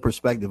for your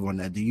perspective on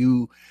that. Do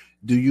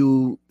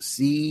you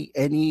see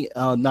any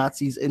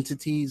Nazis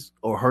entities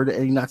or heard of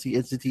any Nazi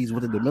entities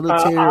within the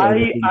military or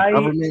within the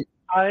government?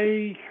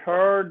 I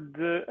heard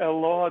a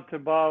lot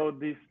about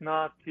these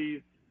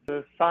Nazis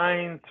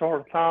signs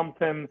or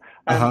something,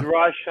 and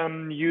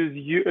Russian use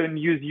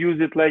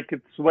it like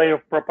it's way of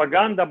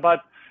propaganda.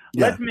 But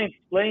let me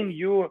explain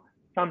you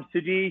some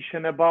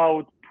situation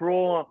about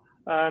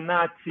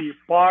pro-Nazi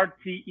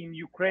party in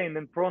Ukraine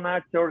and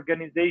pro-Nazi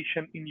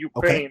organization in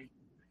Ukraine.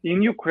 Okay.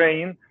 In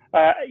Ukraine,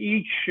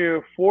 each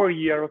 4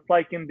 years,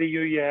 like in the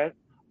US,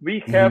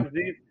 we have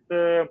this,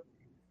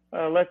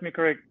 let me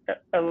correct,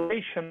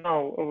 election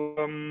now,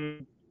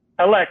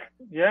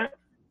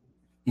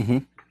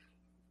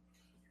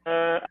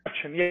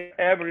 action.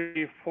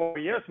 Every 4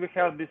 years we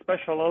have this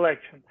special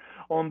election.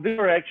 On this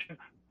election,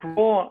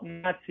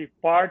 pro-Nazi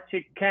party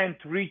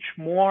can't reach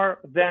more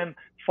than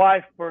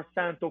 5%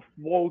 of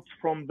votes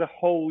from the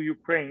whole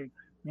Ukraine.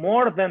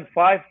 More than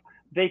 5,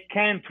 they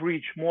can't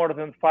reach more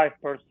than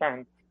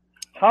 5%.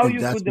 How And you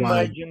that's could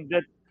why, imagine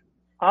that?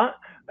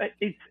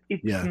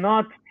 It's yeah,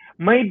 not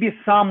maybe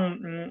some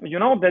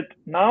that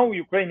now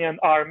Ukrainian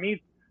army,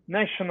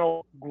 National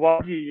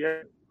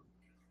Guardia,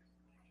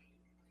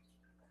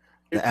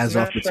 the it's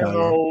Azov battalion.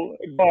 National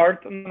Guard.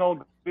 No,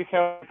 we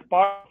have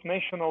part of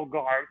National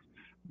Guard.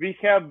 We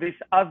have this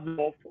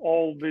Azov,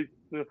 all this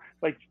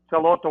like it's a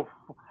lot of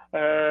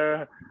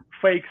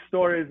fake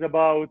stories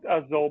about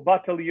Azov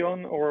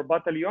battalion or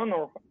battalion.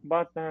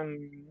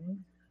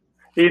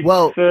 It's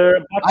Well,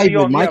 Ivan,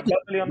 battalion, yeah,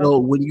 battalion.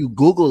 well, when you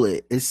Google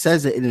it, it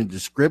says it in the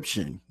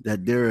description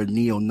that they're a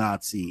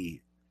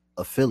neo-Nazi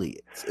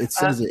affiliates. It Uh,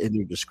 says it in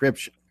the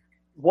description.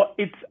 what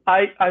it's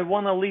I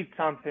want to lead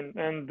something,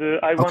 and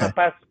I want Okay. to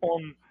pass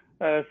on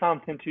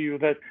something to you,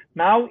 that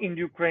now in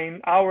Ukraine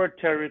our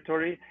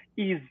territory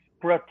is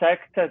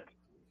protected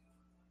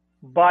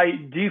by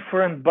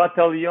different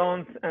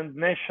battalions and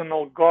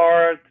National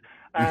Guard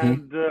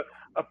and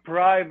a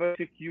private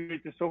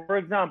security. So for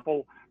example,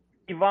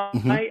 if I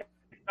decide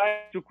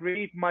to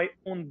create my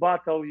own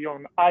battalion,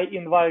 I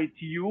invite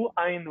you,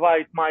 I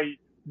invite my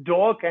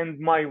dog and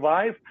my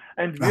wife,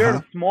 and we're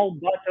a small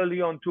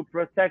battalion to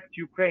protect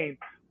Ukraine.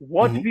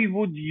 What we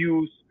would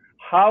use,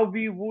 how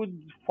we would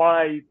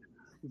fight,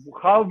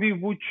 how we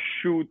would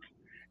shoot.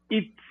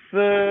 It's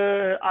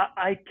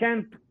I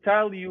can't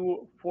tell you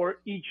for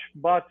each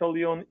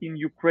battalion in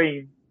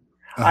Ukraine.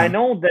 I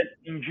know that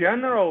in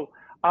general,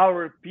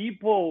 our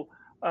people,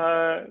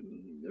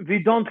 we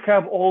don't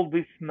have all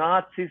this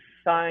Nazi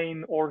sign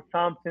or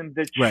something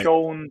that's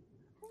shown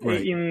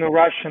in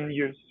Russian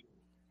news.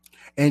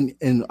 And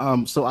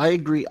so I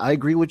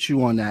agree with you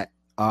on that.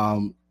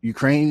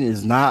 Ukraine is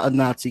not a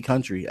Nazi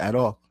country at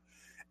all,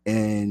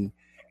 and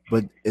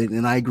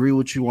I agree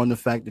with you on the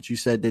fact that you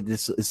said that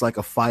this is like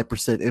a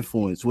 5%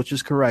 influence, which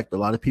is correct. A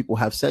lot of people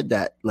have said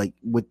that, like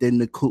within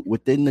the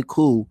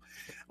coup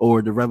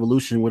or the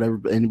revolution, whatever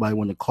anybody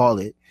want to call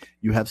it,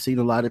 you have seen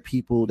a lot of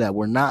people that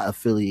were not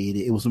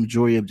affiliated. It was a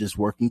majority of just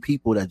working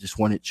people that just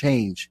wanted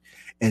change,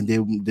 and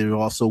there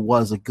also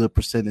was a good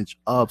percentage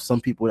of some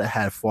people that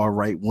had far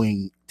right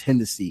wing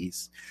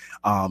tendencies.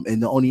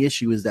 And the only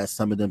issue is that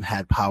some of them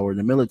had power in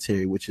the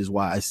military, which is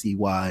why I see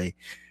why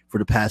for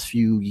the past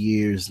few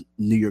years,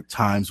 New York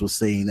Times was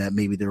saying that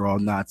maybe they're all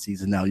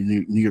Nazis, and now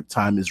New York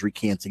Times is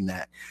recanting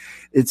that.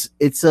 It's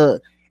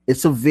a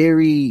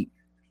very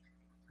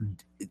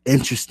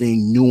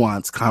interesting,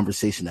 nuanced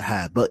conversation to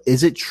have. But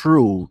is it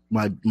true?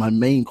 My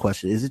main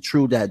question, is it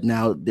true that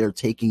now they're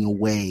taking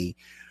away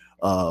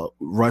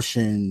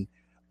Russian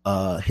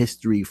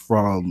history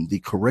from the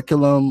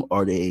curriculum?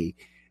 Are they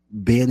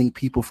banning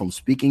people from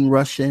speaking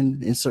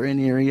Russian in certain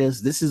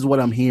areas? This is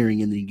what I'm hearing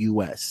in the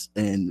U.S.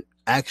 and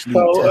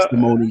actually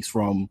testimonies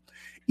from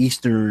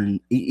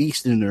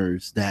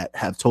Easterners that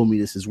have told me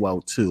this as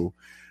well too.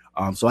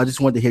 So I just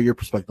wanted to hear your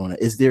perspective on it.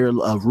 Is there a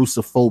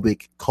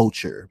Russophobic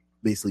culture,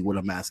 basically what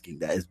I'm asking,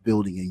 that is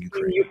building in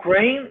Ukraine? In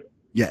Ukraine?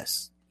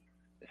 Yes.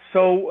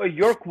 So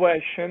your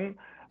question,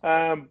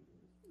 do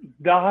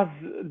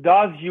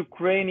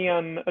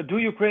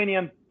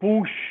Ukrainian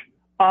push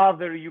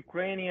other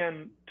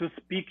Ukrainian to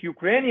speak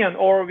Ukrainian,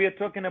 or we're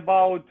talking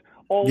about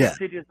all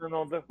citizens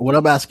of the... What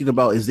I'm asking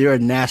about, is there a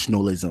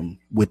nationalism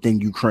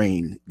within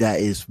Ukraine that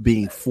is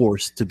being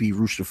forced to be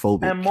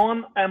Russophobic?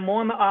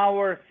 Among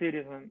our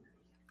citizens.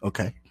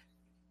 Okay.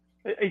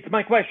 It's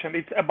my question.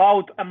 It's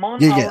about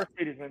among our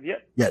citizens.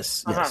 Yeah.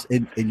 Yes.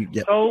 And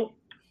So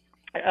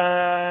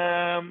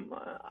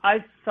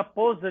I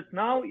suppose that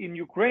now in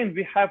Ukraine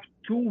we have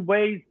two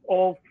ways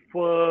of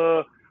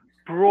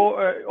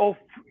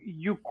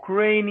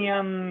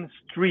Ukrainian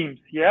streams.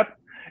 Yep.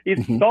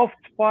 It's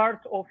soft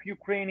part of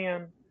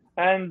Ukrainian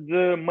and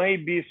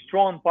maybe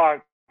strong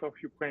part of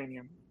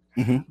Ukrainian.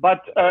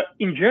 But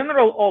in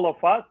general, all of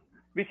us,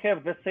 we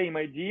have the same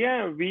idea.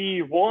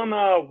 We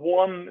wanna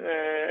won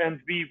and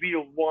we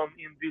will won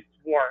in this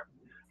war.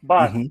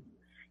 But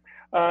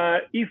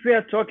if we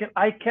are talking,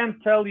 I can't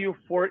tell you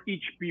for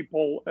each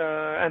people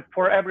and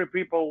for every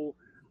people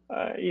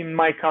in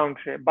my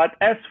country. But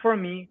as for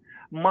me,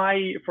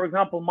 for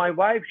example, my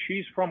wife,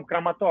 she's from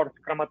Kramatorsk.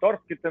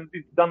 Kramatorsk is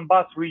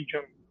Donbas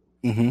region.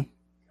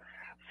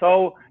 So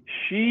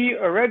she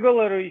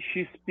regularly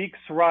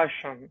speaks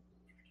Russian.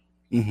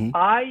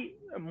 I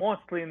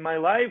mostly in my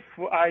life,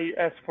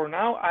 as for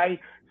now, I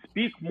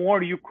speak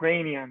more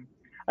Ukrainian,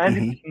 and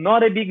it's not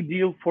a big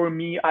deal for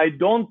me. I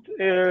don't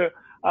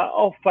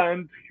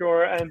offend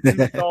her and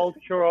insult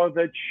her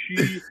that she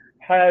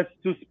has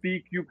to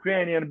speak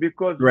Ukrainian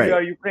because we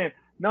are Ukrainian.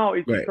 No,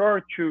 it's her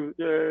choose.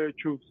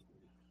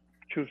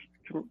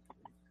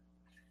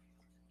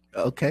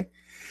 Okay,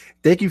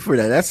 thank you for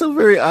that. That's a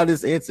very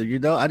honest answer. You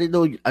know, I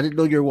didn't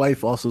know your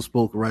wife also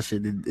spoke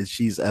Russian, and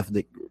she's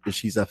ethnic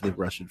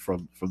Russian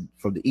from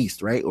the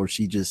East, right? Or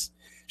she's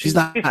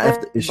not.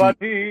 But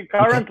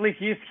currently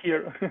he's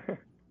here.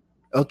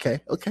 Okay,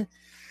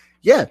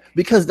 yeah,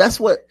 because that's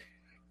what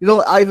You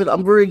know, Ivan,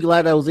 I'm very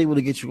glad I was able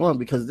to get you on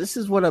because this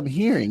is what I'm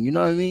hearing. You know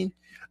what I mean?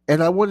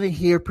 And I want to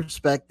hear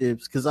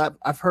perspectives because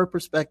I've heard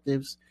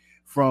perspectives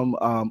from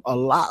a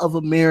lot of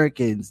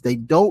Americans. They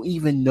don't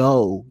even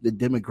know the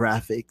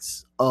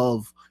demographics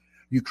of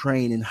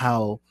Ukraine and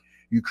how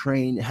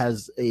Ukraine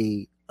has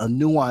a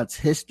nuanced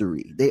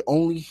history. They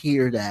only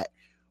hear that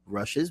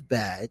Russia's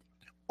bad,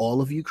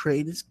 all of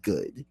Ukraine is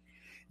good.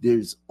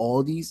 There's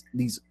all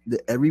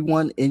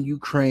everyone in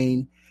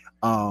Ukraine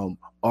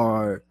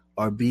are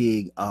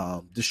being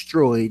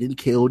destroyed and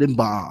killed and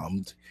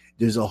bombed.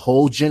 There's a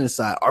whole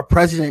genocide. Our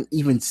president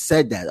even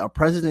said that. Our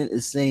president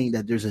is saying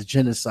that there's a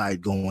genocide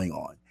going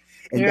on.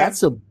 And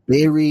that's a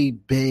very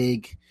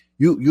big,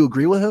 you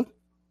agree with him?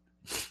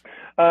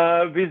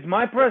 With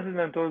my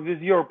president or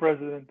with your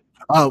president?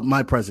 Oh,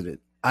 my president.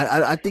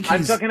 I think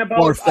he's I'm talking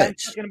about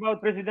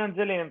President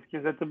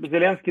Zelensky. That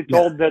Zelensky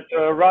told that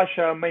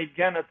Russia made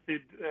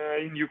genocide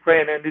in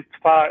Ukraine, and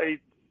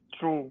it's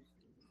true.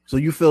 So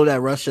you feel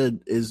that Russia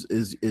is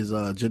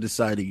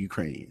genociding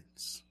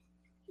Ukrainians?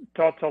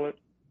 Totally.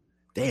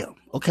 Damn.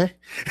 Okay.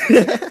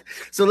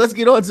 So let's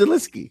get on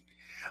Zelensky.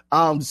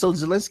 So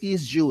Zelensky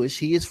is Jewish.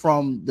 He is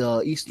from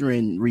the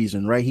eastern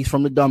region, right? He's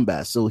from the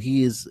Donbass. So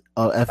he is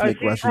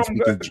ethnic Russian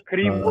speaking.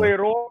 Kryvyi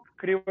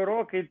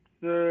Rog,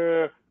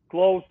 it's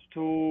close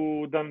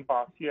to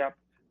Donbass. Yeah.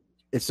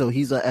 And so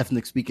he's an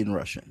ethnic speaking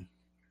Russian.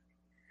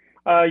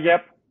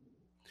 Yep.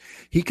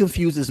 He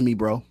confuses me,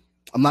 bro.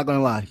 I'm not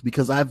gonna lie,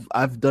 because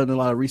I've done a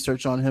lot of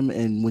research on him,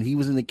 and when he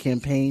was in the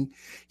campaign,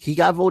 he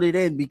got voted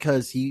in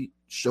because he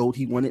showed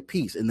he wanted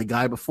peace. And the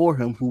guy before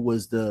him, who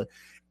was the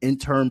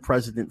interim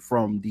president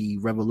from the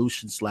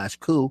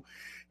revolution/coup,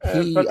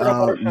 he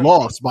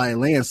lost by a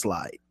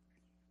landslide.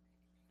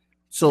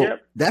 So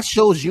that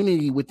shows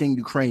unity within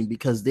Ukraine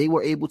because they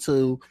were able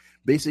to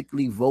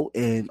basically vote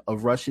in a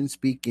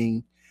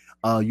Russian-speaking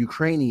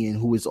Ukrainian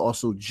who is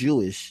also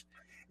Jewish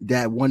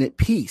that wanted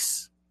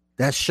peace.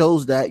 That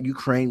shows that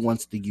Ukraine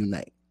wants to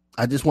unite.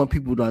 I just want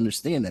people to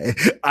understand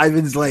that.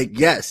 Ivan's like,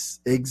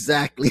 yes,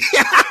 exactly.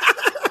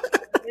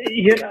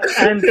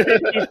 And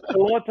it's a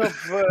lot of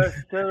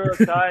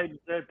stereotypes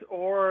that,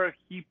 or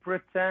he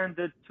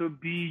pretended to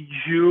be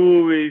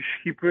Jewish.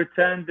 He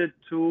pretended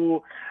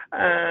to.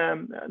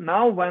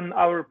 Now, when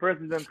our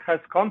president has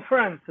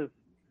conferences,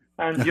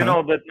 and you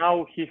know that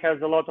now he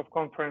has a lot of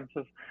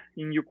conferences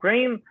in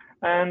Ukraine,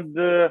 and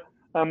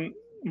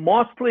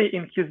mostly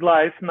in his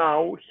life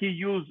now, he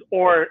uses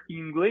or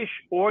English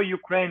or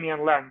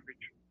Ukrainian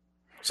language.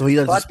 So he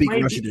doesn't speak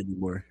Russian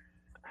anymore.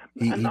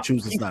 He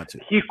chooses not to.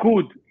 He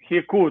could,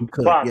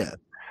 but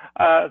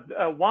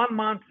yeah. 1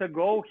 month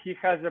ago, he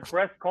has a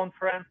press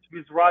conference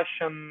with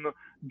Russian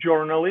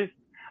journalists,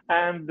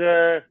 and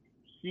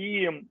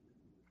he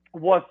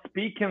was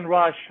speaking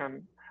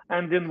Russian.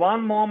 And in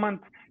one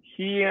moment,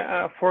 he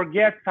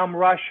forgets some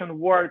Russian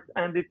words,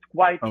 and it's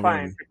quite fine.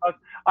 Really? Because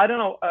I don't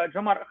know,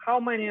 Jamar, how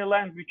many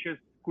languages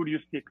could you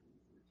speak?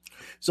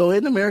 So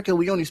in America,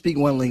 we only speak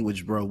one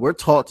language, bro. We're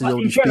taught to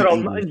only speak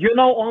English. You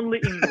know only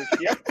English,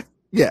 yeah?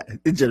 Yeah,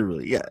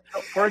 generally, yeah.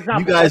 So, for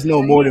example, you guys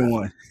know more than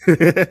one.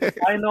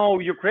 I know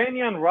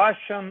Ukrainian,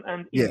 Russian,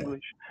 and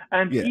English.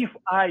 And if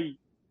I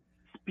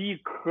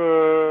speak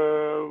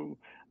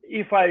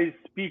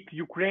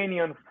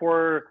Ukrainian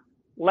for,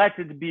 let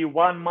it be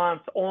 1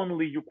 month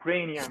only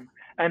Ukrainian,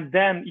 and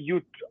then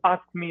you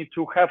ask me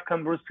to have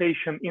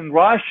conversation in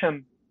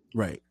Russian,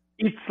 right?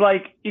 It's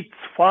like,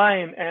 it's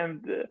fine,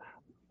 and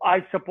I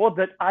suppose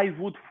that I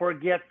would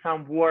forget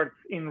some words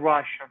in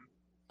Russian.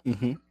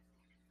 Mm-hmm.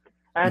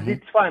 And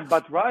it's fine,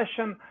 but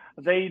Russian,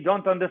 they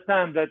don't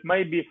understand that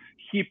maybe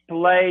he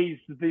plays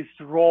this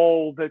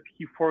role that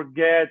he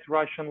forgets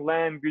Russian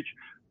language.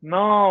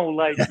 No,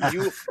 like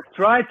you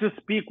try to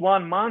speak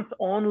 1 month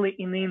only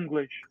in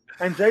English,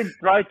 and then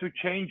try to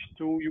change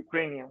to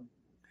Ukrainian.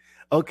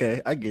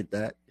 Okay, I get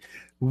that.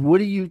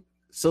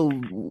 So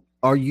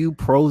are you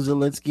pro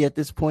Zelensky at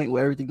this point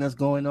with everything that's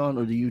going on,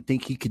 or do you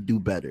think he could do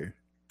better?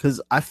 Because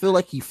I feel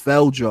like he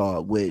fell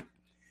jaw with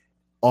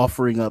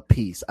offering up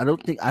peace. I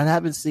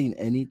haven't seen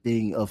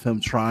anything of him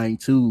trying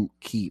to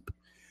keep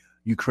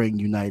Ukraine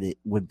united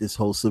with this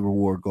whole civil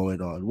war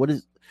going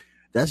on.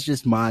 That's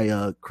just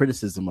my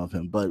criticism of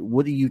him. But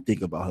what do you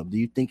think about him? Do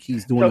you think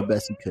he's doing the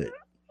best he could?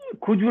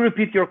 Could you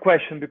repeat your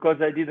question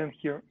because I didn't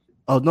hear?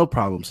 Oh, no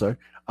problem, sir.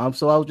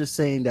 So I was just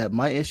saying that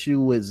my issue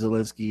with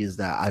Zelensky is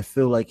that I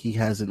feel like he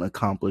hasn't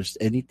accomplished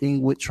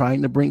anything with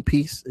trying to bring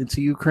peace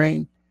into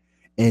Ukraine,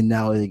 and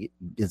now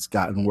it's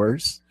gotten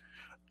worse.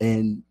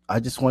 And I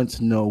just wanted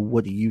to know,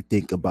 what do you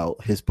think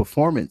about his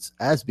performance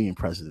as being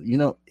president? You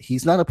know,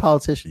 he's not a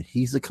politician;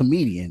 he's a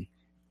comedian.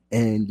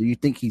 And do you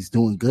think he's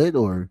doing good,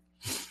 or?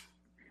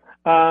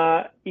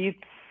 It's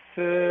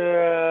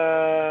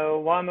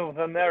one of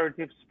the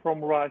narratives from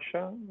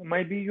Russia.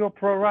 Maybe you're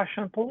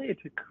pro-Russian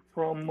politic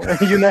from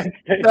United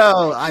States.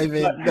 No,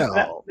 Ivan, no.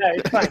 No,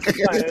 it's fine.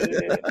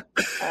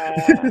 It's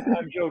fine.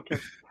 I'm joking.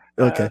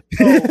 Okay.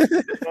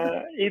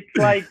 It's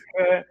like,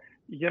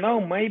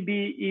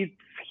 maybe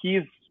it's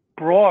his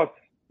pros,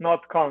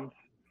 not cons.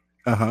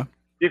 Uh-huh.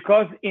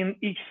 Because in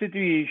each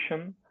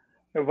situation,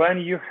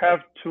 when you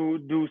have to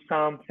do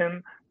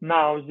something,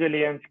 now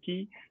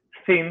Zelensky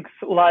thinks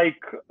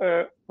like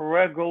a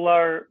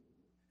regular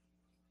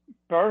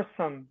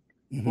person,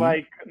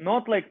 like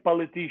not like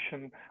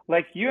politician,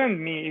 like you and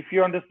me. If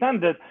you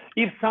understand that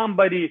if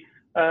somebody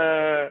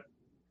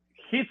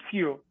hits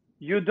you,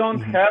 you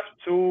don't have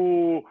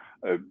to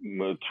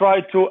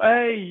try to,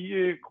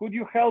 hey, could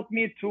you help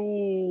me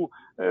to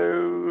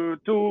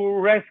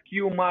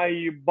rescue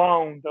my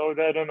bound, or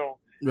I don't know.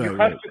 You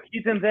have to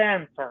hit in the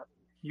answer.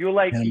 You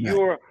like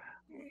you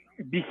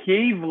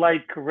behave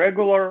like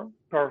regular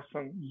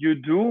person. You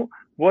do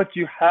what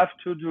you have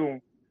to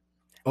do.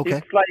 Okay.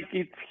 It's like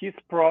it's his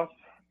process.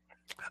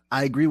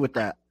 I agree with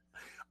that.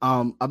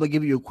 I'm gonna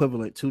give you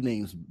equivalent two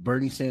names: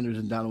 Bernie Sanders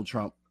and Donald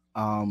Trump.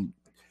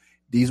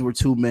 These were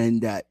two men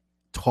that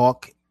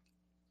talk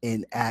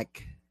and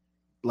act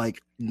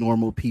like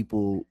normal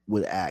people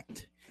would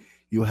act.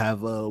 You'll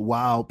have a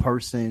wild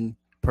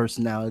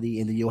personality,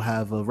 and then you'll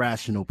have a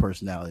rational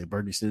personality.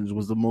 Bernie Sanders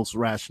was the most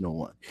rational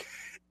one,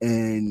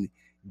 and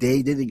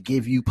they didn't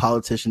give you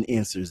politician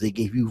answers. They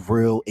gave you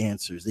real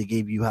answers. They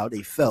gave you how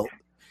they felt,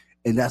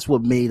 and that's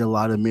what made a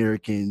lot of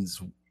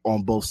Americans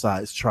on both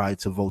sides try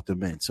to vote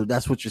them in. So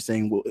that's what you're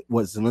saying.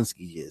 What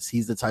Zelensky is.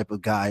 He's the type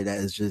of guy that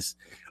is just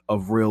a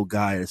real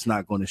guy that's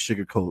not going to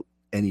sugarcoat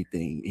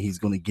anything. He's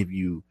going to give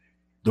you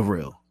the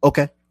real.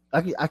 Okay,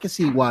 I can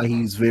see why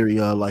he's very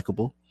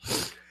likable.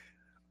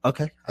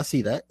 Okay, I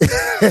see that.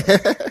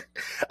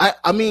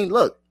 I mean,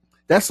 look,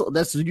 that's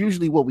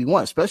usually what we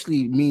want,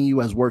 especially me and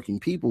you as working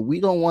people. We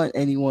don't want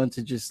anyone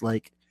to just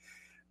like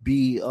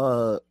be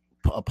a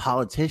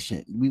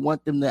politician. We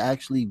want them to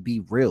actually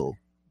be real.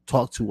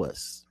 Talk to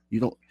us. You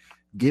don't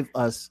give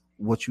us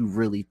what you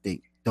really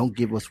think. Don't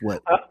give us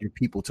what your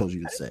people told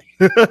you to say.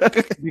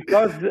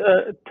 Because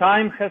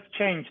time has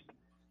changed.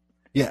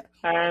 Yeah.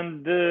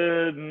 And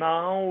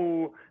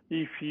now,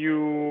 if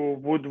you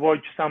would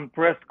watch some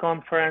press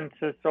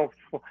conferences of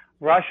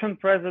Russian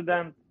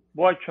president,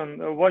 watching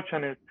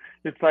it,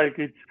 it's like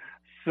it's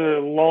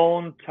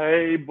long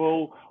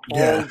table,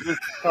 all the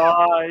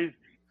ties,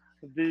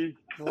 these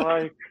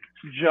like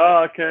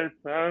jackets,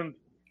 and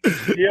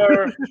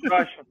here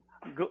Russian.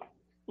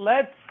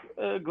 Let's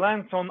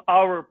glance on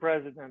our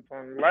president,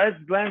 and let's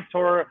glance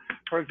for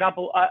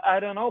example, I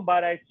don't know,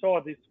 but I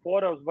saw these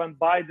photos when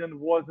Biden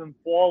was in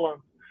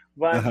Poland,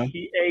 when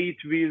he ate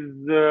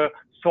with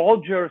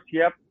soldiers.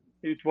 Yep,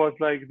 it was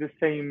like the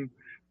same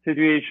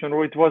situation.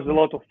 It was a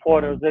lot of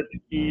photos that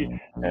he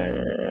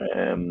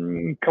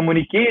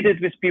communicated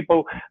with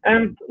people.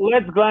 And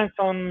let's glance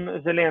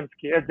on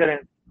Zelensky.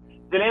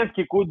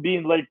 Zelensky could be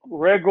in like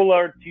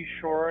regular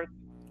t-shirt.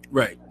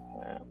 Right.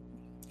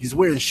 He's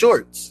wearing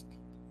shorts.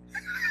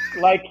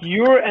 Like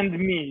you and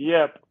me,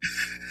 yep.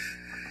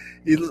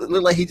 He looked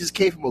like he just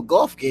came from a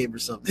golf game or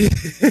something.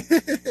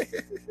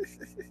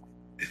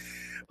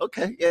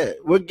 Okay, yeah,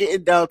 we're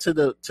getting down to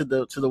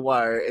the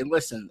wire. And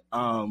listen,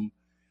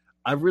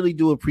 I really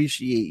do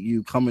appreciate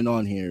you coming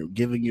on here,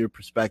 giving your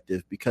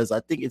perspective, because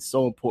I think it's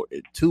so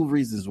important. Two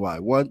reasons why: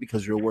 one,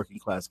 because you're a working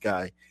class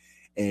guy,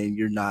 and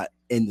you're not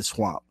in the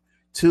swamp.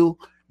 Two,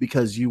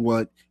 because you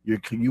want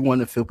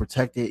to feel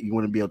protected. You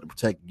want to be able to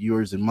protect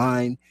yours and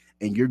mine,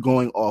 and you're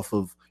going off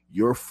of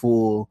your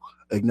full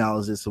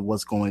acknowledgement of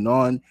what's going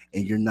on,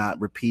 and you're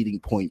not repeating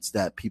points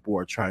that people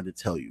are trying to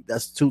tell you.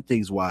 That's two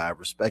things why I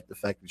respect the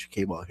fact that you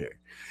came out here.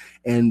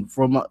 And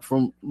from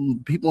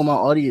people in my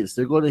audience,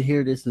 they're going to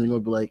hear this and they're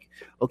going to be like,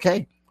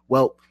 okay,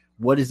 well,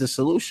 what is the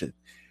solution?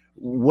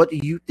 What do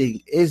you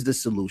think is the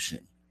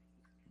solution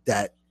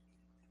that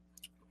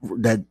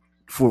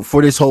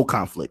for this whole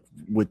conflict,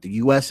 with the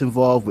U.S.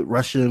 involved, with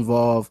Russia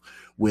involved,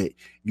 with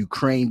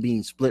Ukraine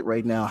being split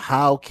right now?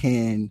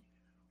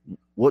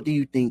 What do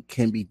you think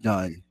can be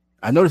done?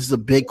 I know this is a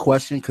big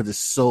question because it's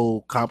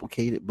so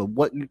complicated, but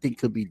what do you think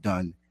could be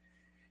done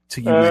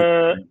to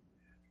unite?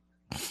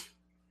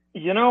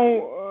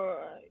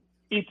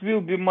 It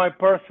will be my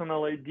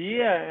personal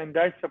idea, and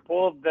I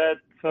suppose that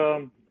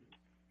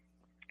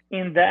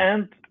in the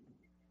end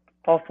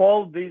of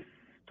all this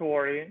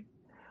story,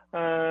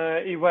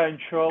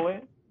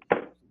 eventually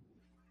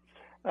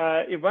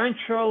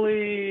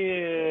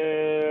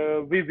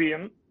we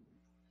win.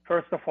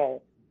 First of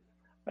all,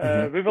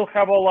 we will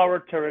have all our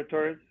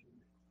territories.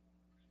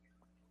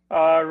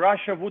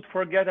 Russia would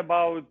forget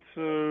about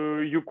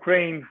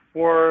Ukraine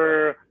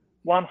for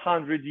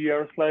 100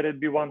 years. Let it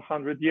be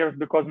 100 years,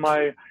 because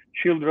my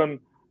children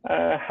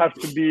have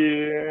to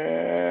be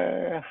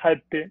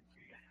happy.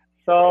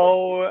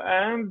 So,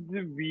 and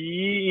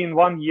we in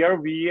 1 year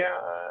we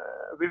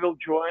will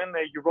join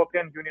the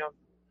European Union.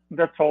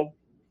 That's all.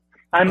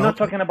 I'm not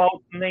talking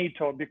about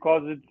NATO,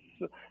 because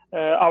it's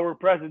our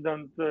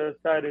president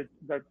said it,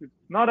 that it's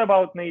not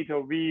about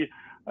NATO. We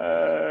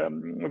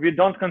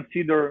don't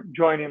consider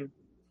joining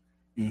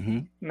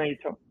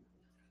NATO.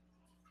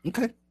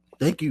 Okay.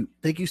 Thank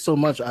you so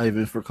much,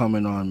 Ivan, for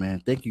coming on,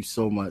 man. Thank you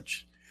so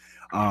much.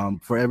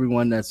 For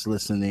everyone that's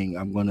listening,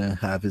 I'm going to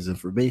have his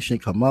information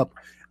come up.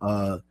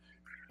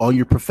 On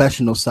your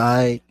professional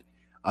side,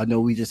 I know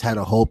we just had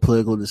a whole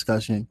political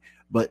discussion,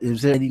 But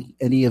is there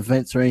any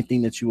events or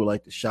anything that you would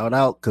like to shout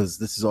out? Because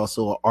this is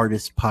also an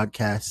artist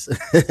podcast.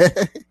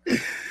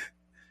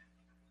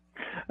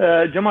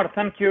 Jamar,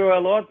 thank you a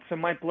lot. It's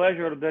my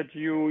pleasure that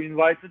you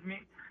invited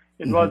me.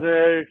 It was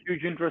a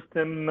huge interest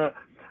in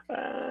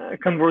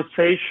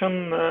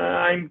conversation.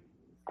 I'm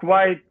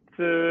quite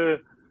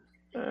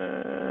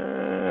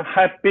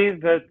happy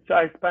that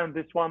I spent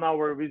this 1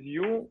 hour with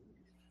you.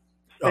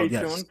 Stay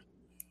tuned.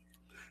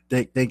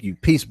 Thank you.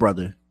 Peace,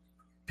 brother.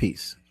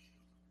 Peace.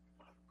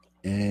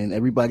 And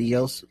everybody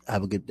else,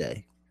 have a good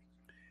day.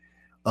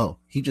 Oh,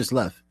 he just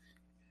left.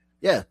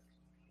 Yeah.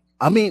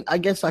 I mean, I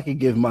guess I could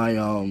give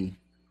my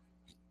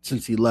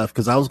since he left,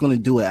 because I was going to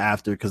do it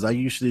after, because I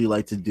usually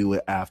like to do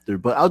it after,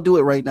 but I'll do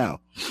it right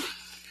now.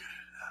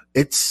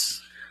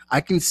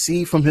 I can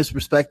see from his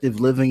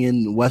perspective living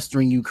in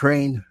Western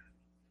Ukraine.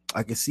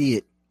 I can see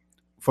it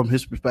from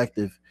his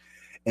perspective.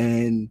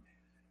 And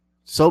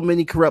so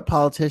many corrupt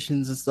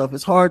politicians and stuff.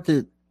 It's hard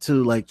to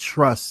like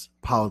trust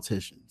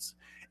politicians.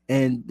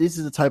 And this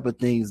is the type of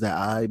things that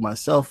I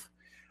myself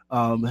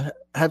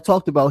have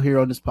talked about here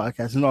on this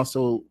podcast, and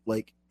also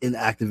like in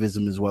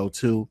activism as well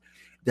too,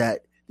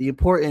 that the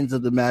importance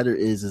of the matter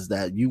is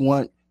that you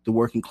want the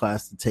working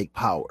class to take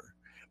power.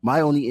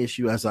 My only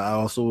issue, as I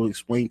also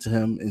explained to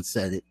him and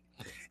said it,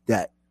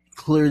 that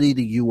clearly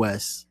the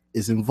U.S.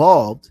 is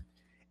involved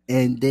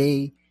and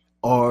they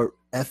are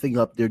effing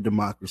up their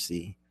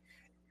democracy.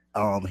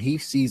 He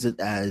sees it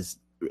as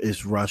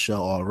it's Russia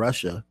or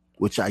Russia,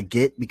 which I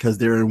get because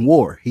they're in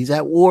war. He's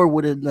at war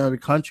with another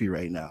country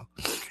right now.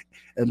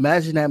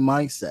 Imagine that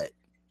mindset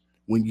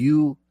when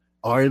you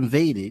are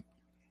invaded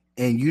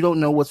and you don't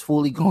know what's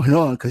fully going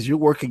on because you're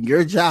working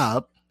your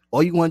job.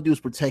 All you want to do is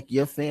protect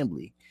your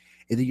family.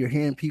 And then you're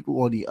hearing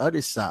people on the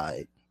other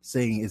side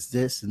saying it's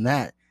this and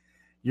that.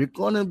 You're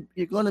gonna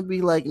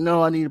be like,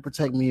 no, I need to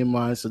protect me and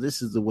mine. So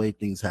this is the way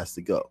things has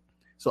to go.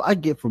 So I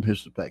get from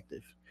his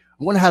perspective.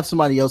 I'm gonna have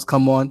somebody else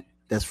come on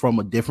that's from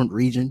a different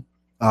region.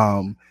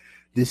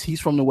 He's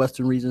from the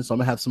Western region, so I'm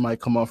gonna have somebody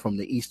come on from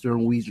the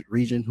Eastern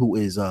region who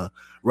is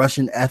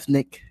Russian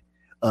ethnic,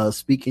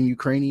 speaking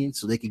Ukrainian,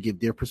 so they can give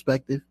their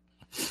perspective.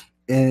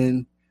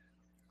 And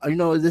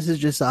this is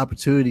just an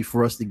opportunity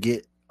for us to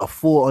get a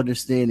full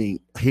understanding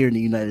here in the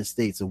United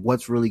States of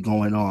what's really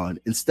going on,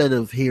 instead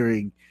of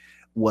hearing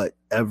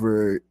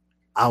whatever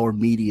our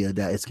media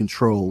that is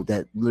controlled,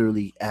 that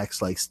literally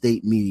acts like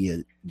state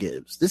media,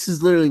 gives. This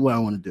is literally what I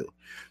want to do.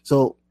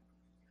 So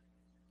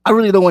I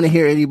really don't want to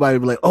hear anybody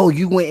be like, oh,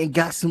 you went and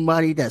got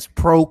somebody that's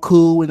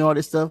pro-coup and all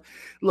this stuff.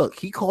 Look,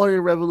 he called it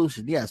a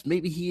revolution. Yes,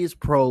 maybe he is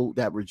pro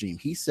that regime.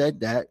 He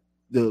said that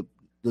the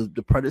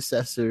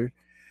predecessor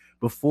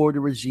before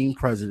the regime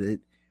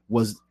president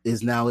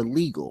is now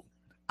illegal.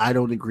 I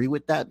don't agree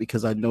with that,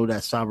 because I know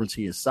that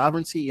sovereignty is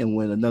sovereignty, and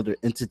when another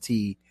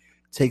entity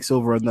takes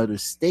over another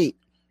state,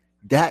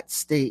 that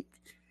state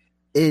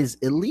is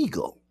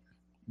illegal.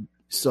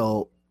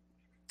 So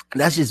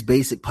that's just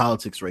basic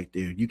politics right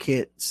there. You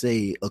can't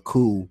say a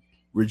coup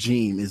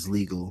regime is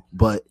legal,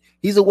 but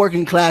he's a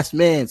working class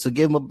man, so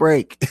give him a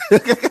break.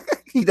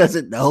 He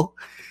doesn't know.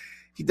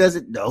 He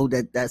doesn't know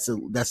that that's a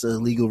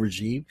legal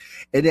regime,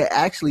 and it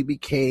actually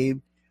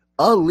became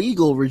a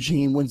legal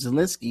regime when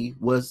Zelensky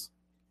was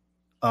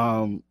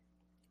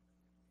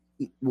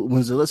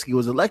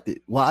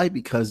elected. Why?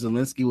 Because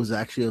Zelensky was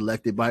actually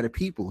elected by the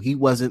people. He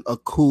wasn't a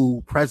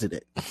coup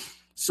president.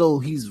 So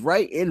he's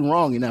right and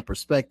wrong in that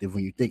perspective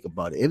when you think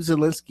about it. If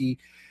Zelensky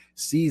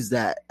sees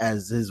that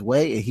as his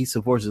way and he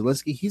supports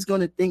Zelensky, he's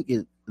going to think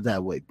it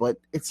that way. But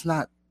that's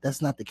not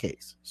the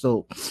case.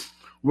 So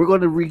we're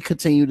going to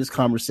continue this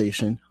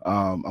conversation.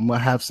 I'm going to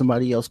have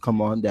somebody else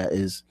come on that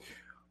is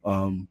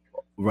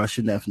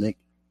Russian ethnic.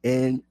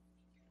 And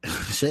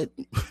shit.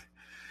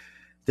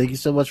 Thank you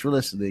so much for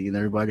listening, and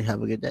everybody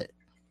have a good day.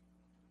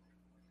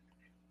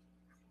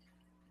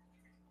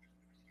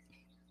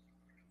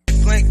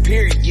 Blank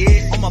period,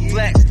 yeah. On my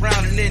black,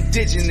 brown, and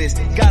indigenous.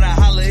 Gotta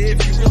holler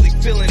if you really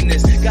feeling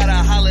this. Gotta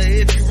holler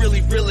if you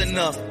really real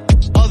enough.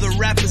 Other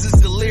rappers is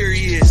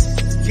delirious.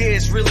 Yeah,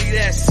 it's really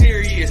that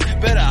serious.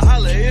 Better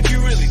holler if you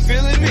really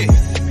feeling me.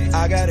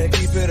 I gotta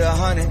keep it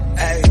 100,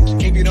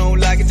 ayy. If you don't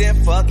like it,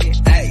 then fuck it,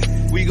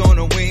 ayy. We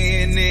gonna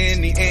win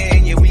in the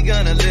end, yeah, we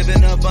gonna live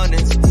in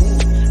abundance.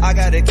 I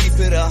gotta keep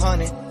it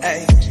 100,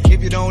 ayy.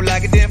 If you don't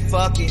like it, then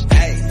fuck it,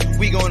 ayy.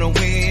 We gonna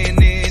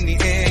win in the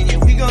end, yeah,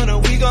 we gonna.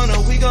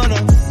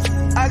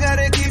 I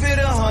gotta keep it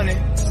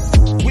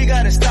 100. We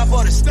gotta stop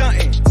all the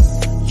stunting.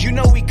 You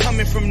know we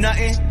coming from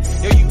nothing.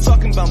 Yo, you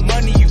talking about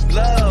money, you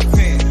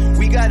bluffing.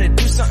 We gotta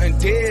do something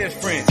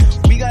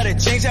different. We gotta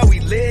change how we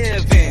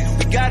live in.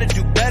 We gotta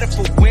do better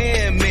for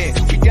women.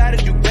 We gotta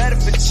do better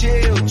for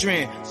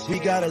children. We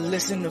gotta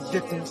listen to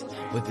victims,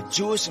 whether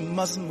Jewish or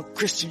Muslim or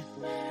Christian.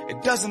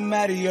 It doesn't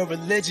matter your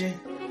religion.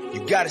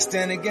 You gotta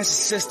stand against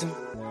the system,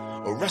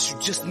 or else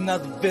you're just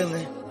another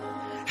villain.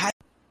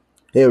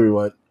 Hey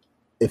everyone,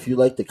 if you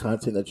like the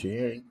content that you're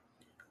hearing,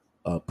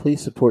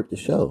 please support the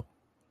show.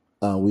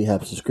 We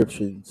have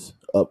subscriptions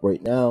up right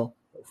now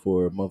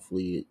for a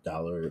monthly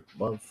 $1 a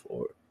month,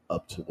 or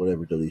up to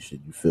whatever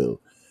donation you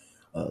feel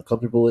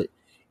comfortable with.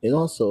 And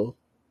also,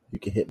 you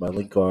can hit my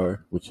link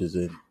card, which is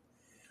in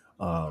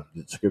the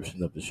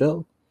description of the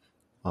show,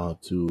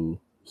 to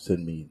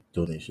send me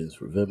donations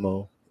for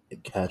Venmo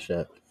and Cash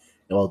App.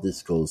 And all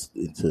this goes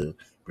into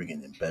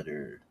bringing in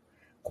better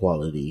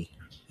quality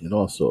and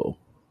also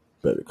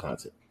better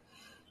content.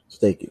 So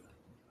thank you.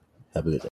 Have a good day.